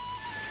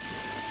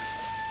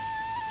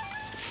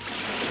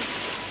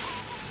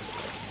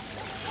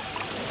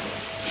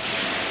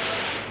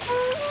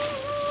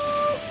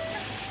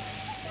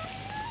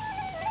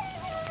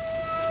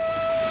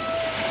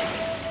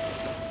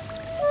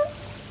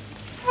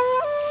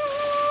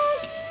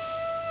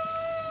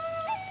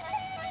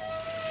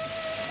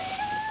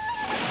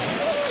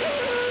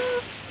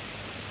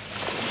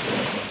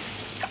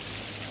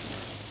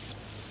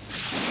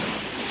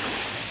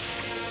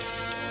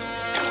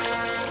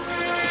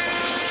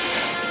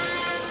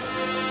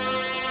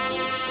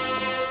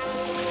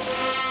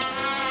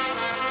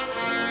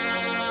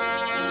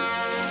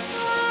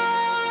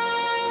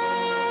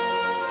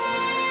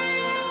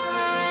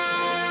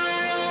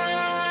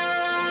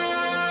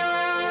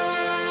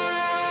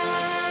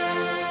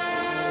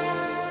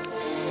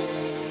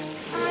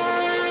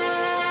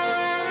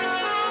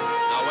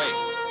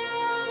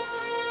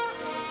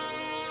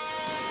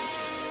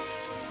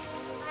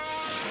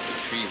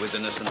 She was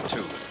innocent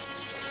too.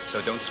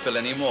 So don't spill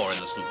any more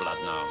innocent blood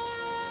now.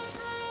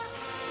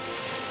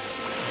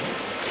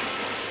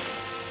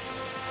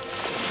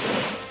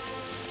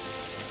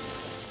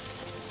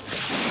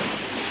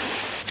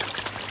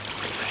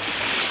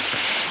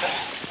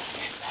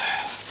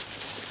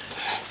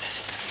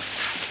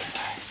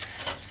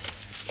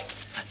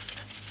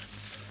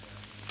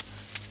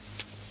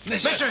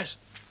 Mistress!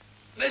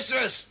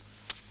 Mistress!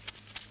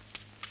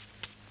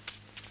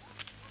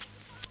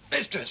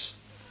 Mistress!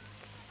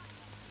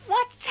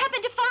 What's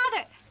happened to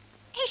Father?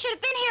 He should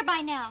have been here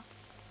by now.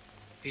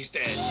 He's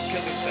dead.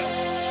 Killed himself.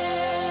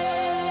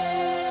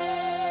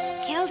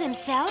 Killed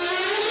himself?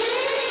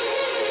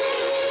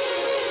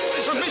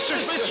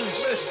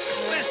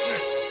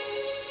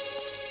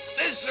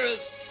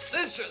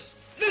 Mistress!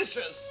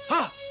 Mistress!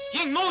 Huh!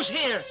 Ying Mo's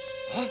here!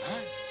 Huh?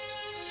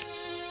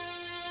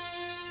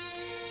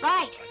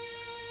 Right.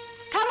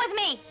 Come with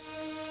me.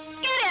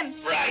 Get him!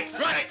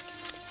 Right!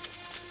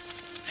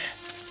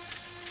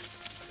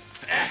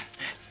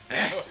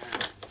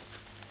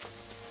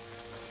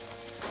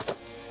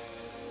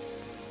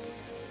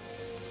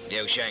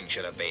 Liu Sheng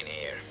should have been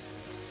here.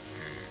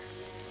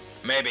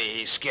 Maybe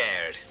he's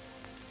scared.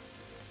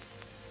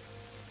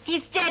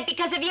 He's dead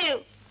because of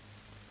you.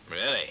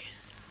 Really?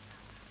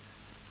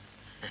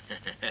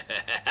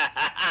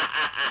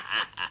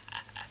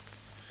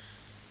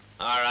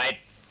 All right.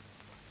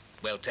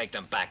 We'll take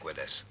them back with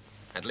us.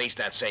 At least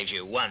that saves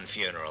you one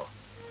funeral.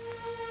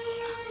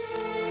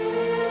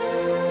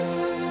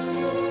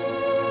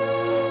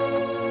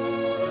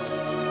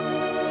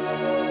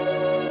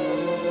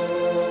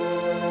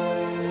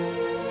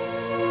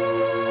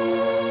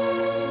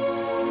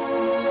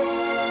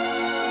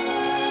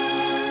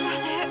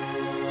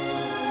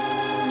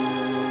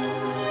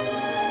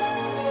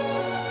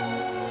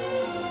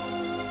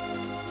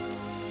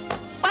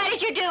 Why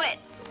did you do it?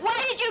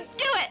 Why did you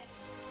do it?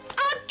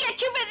 I'll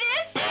get you for this!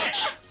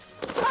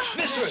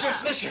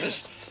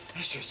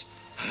 Mistress!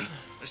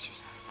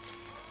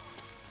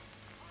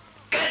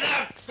 Get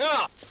them!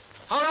 No!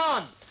 Hold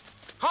on!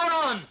 Hold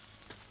on!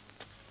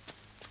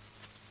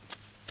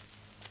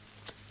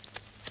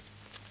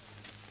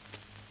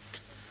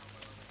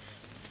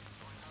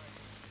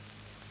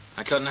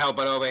 I couldn't help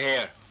but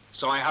overhear,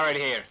 so I hurried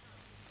here.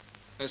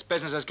 This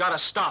business has got to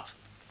stop.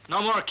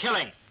 No more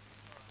killing.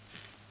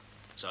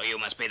 So you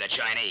must be the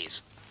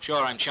Chinese.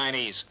 Sure, I'm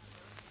Chinese.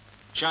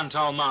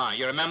 Shantou Ma,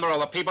 you remember all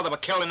the people that were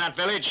killed in that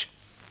village?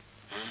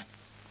 Huh?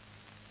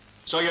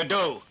 So you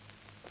do.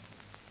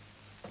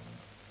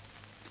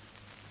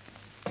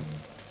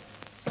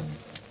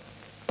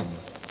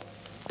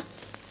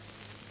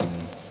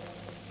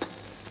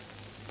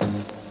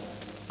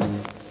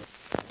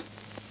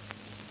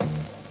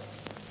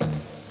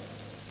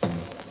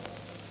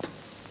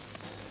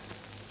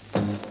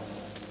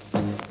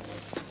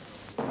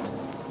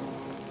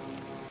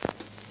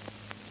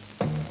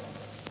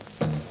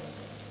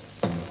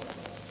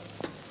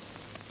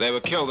 They were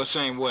killed the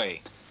same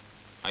way.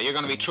 Are you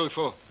going to be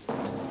truthful?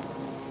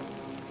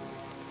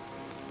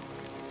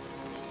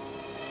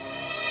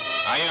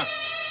 Are you?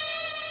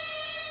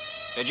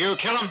 Did you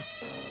kill him?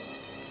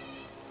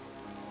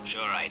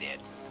 Sure I did.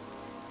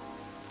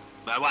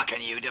 But what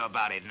can you do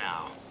about it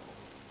now?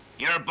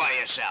 You're by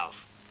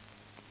yourself.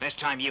 This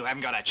time you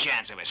haven't got a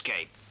chance of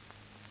escape.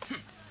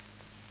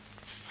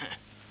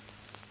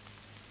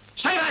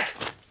 Stay back!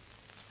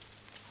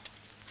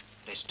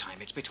 This time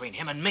it's between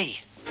him and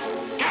me.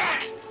 Get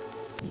back!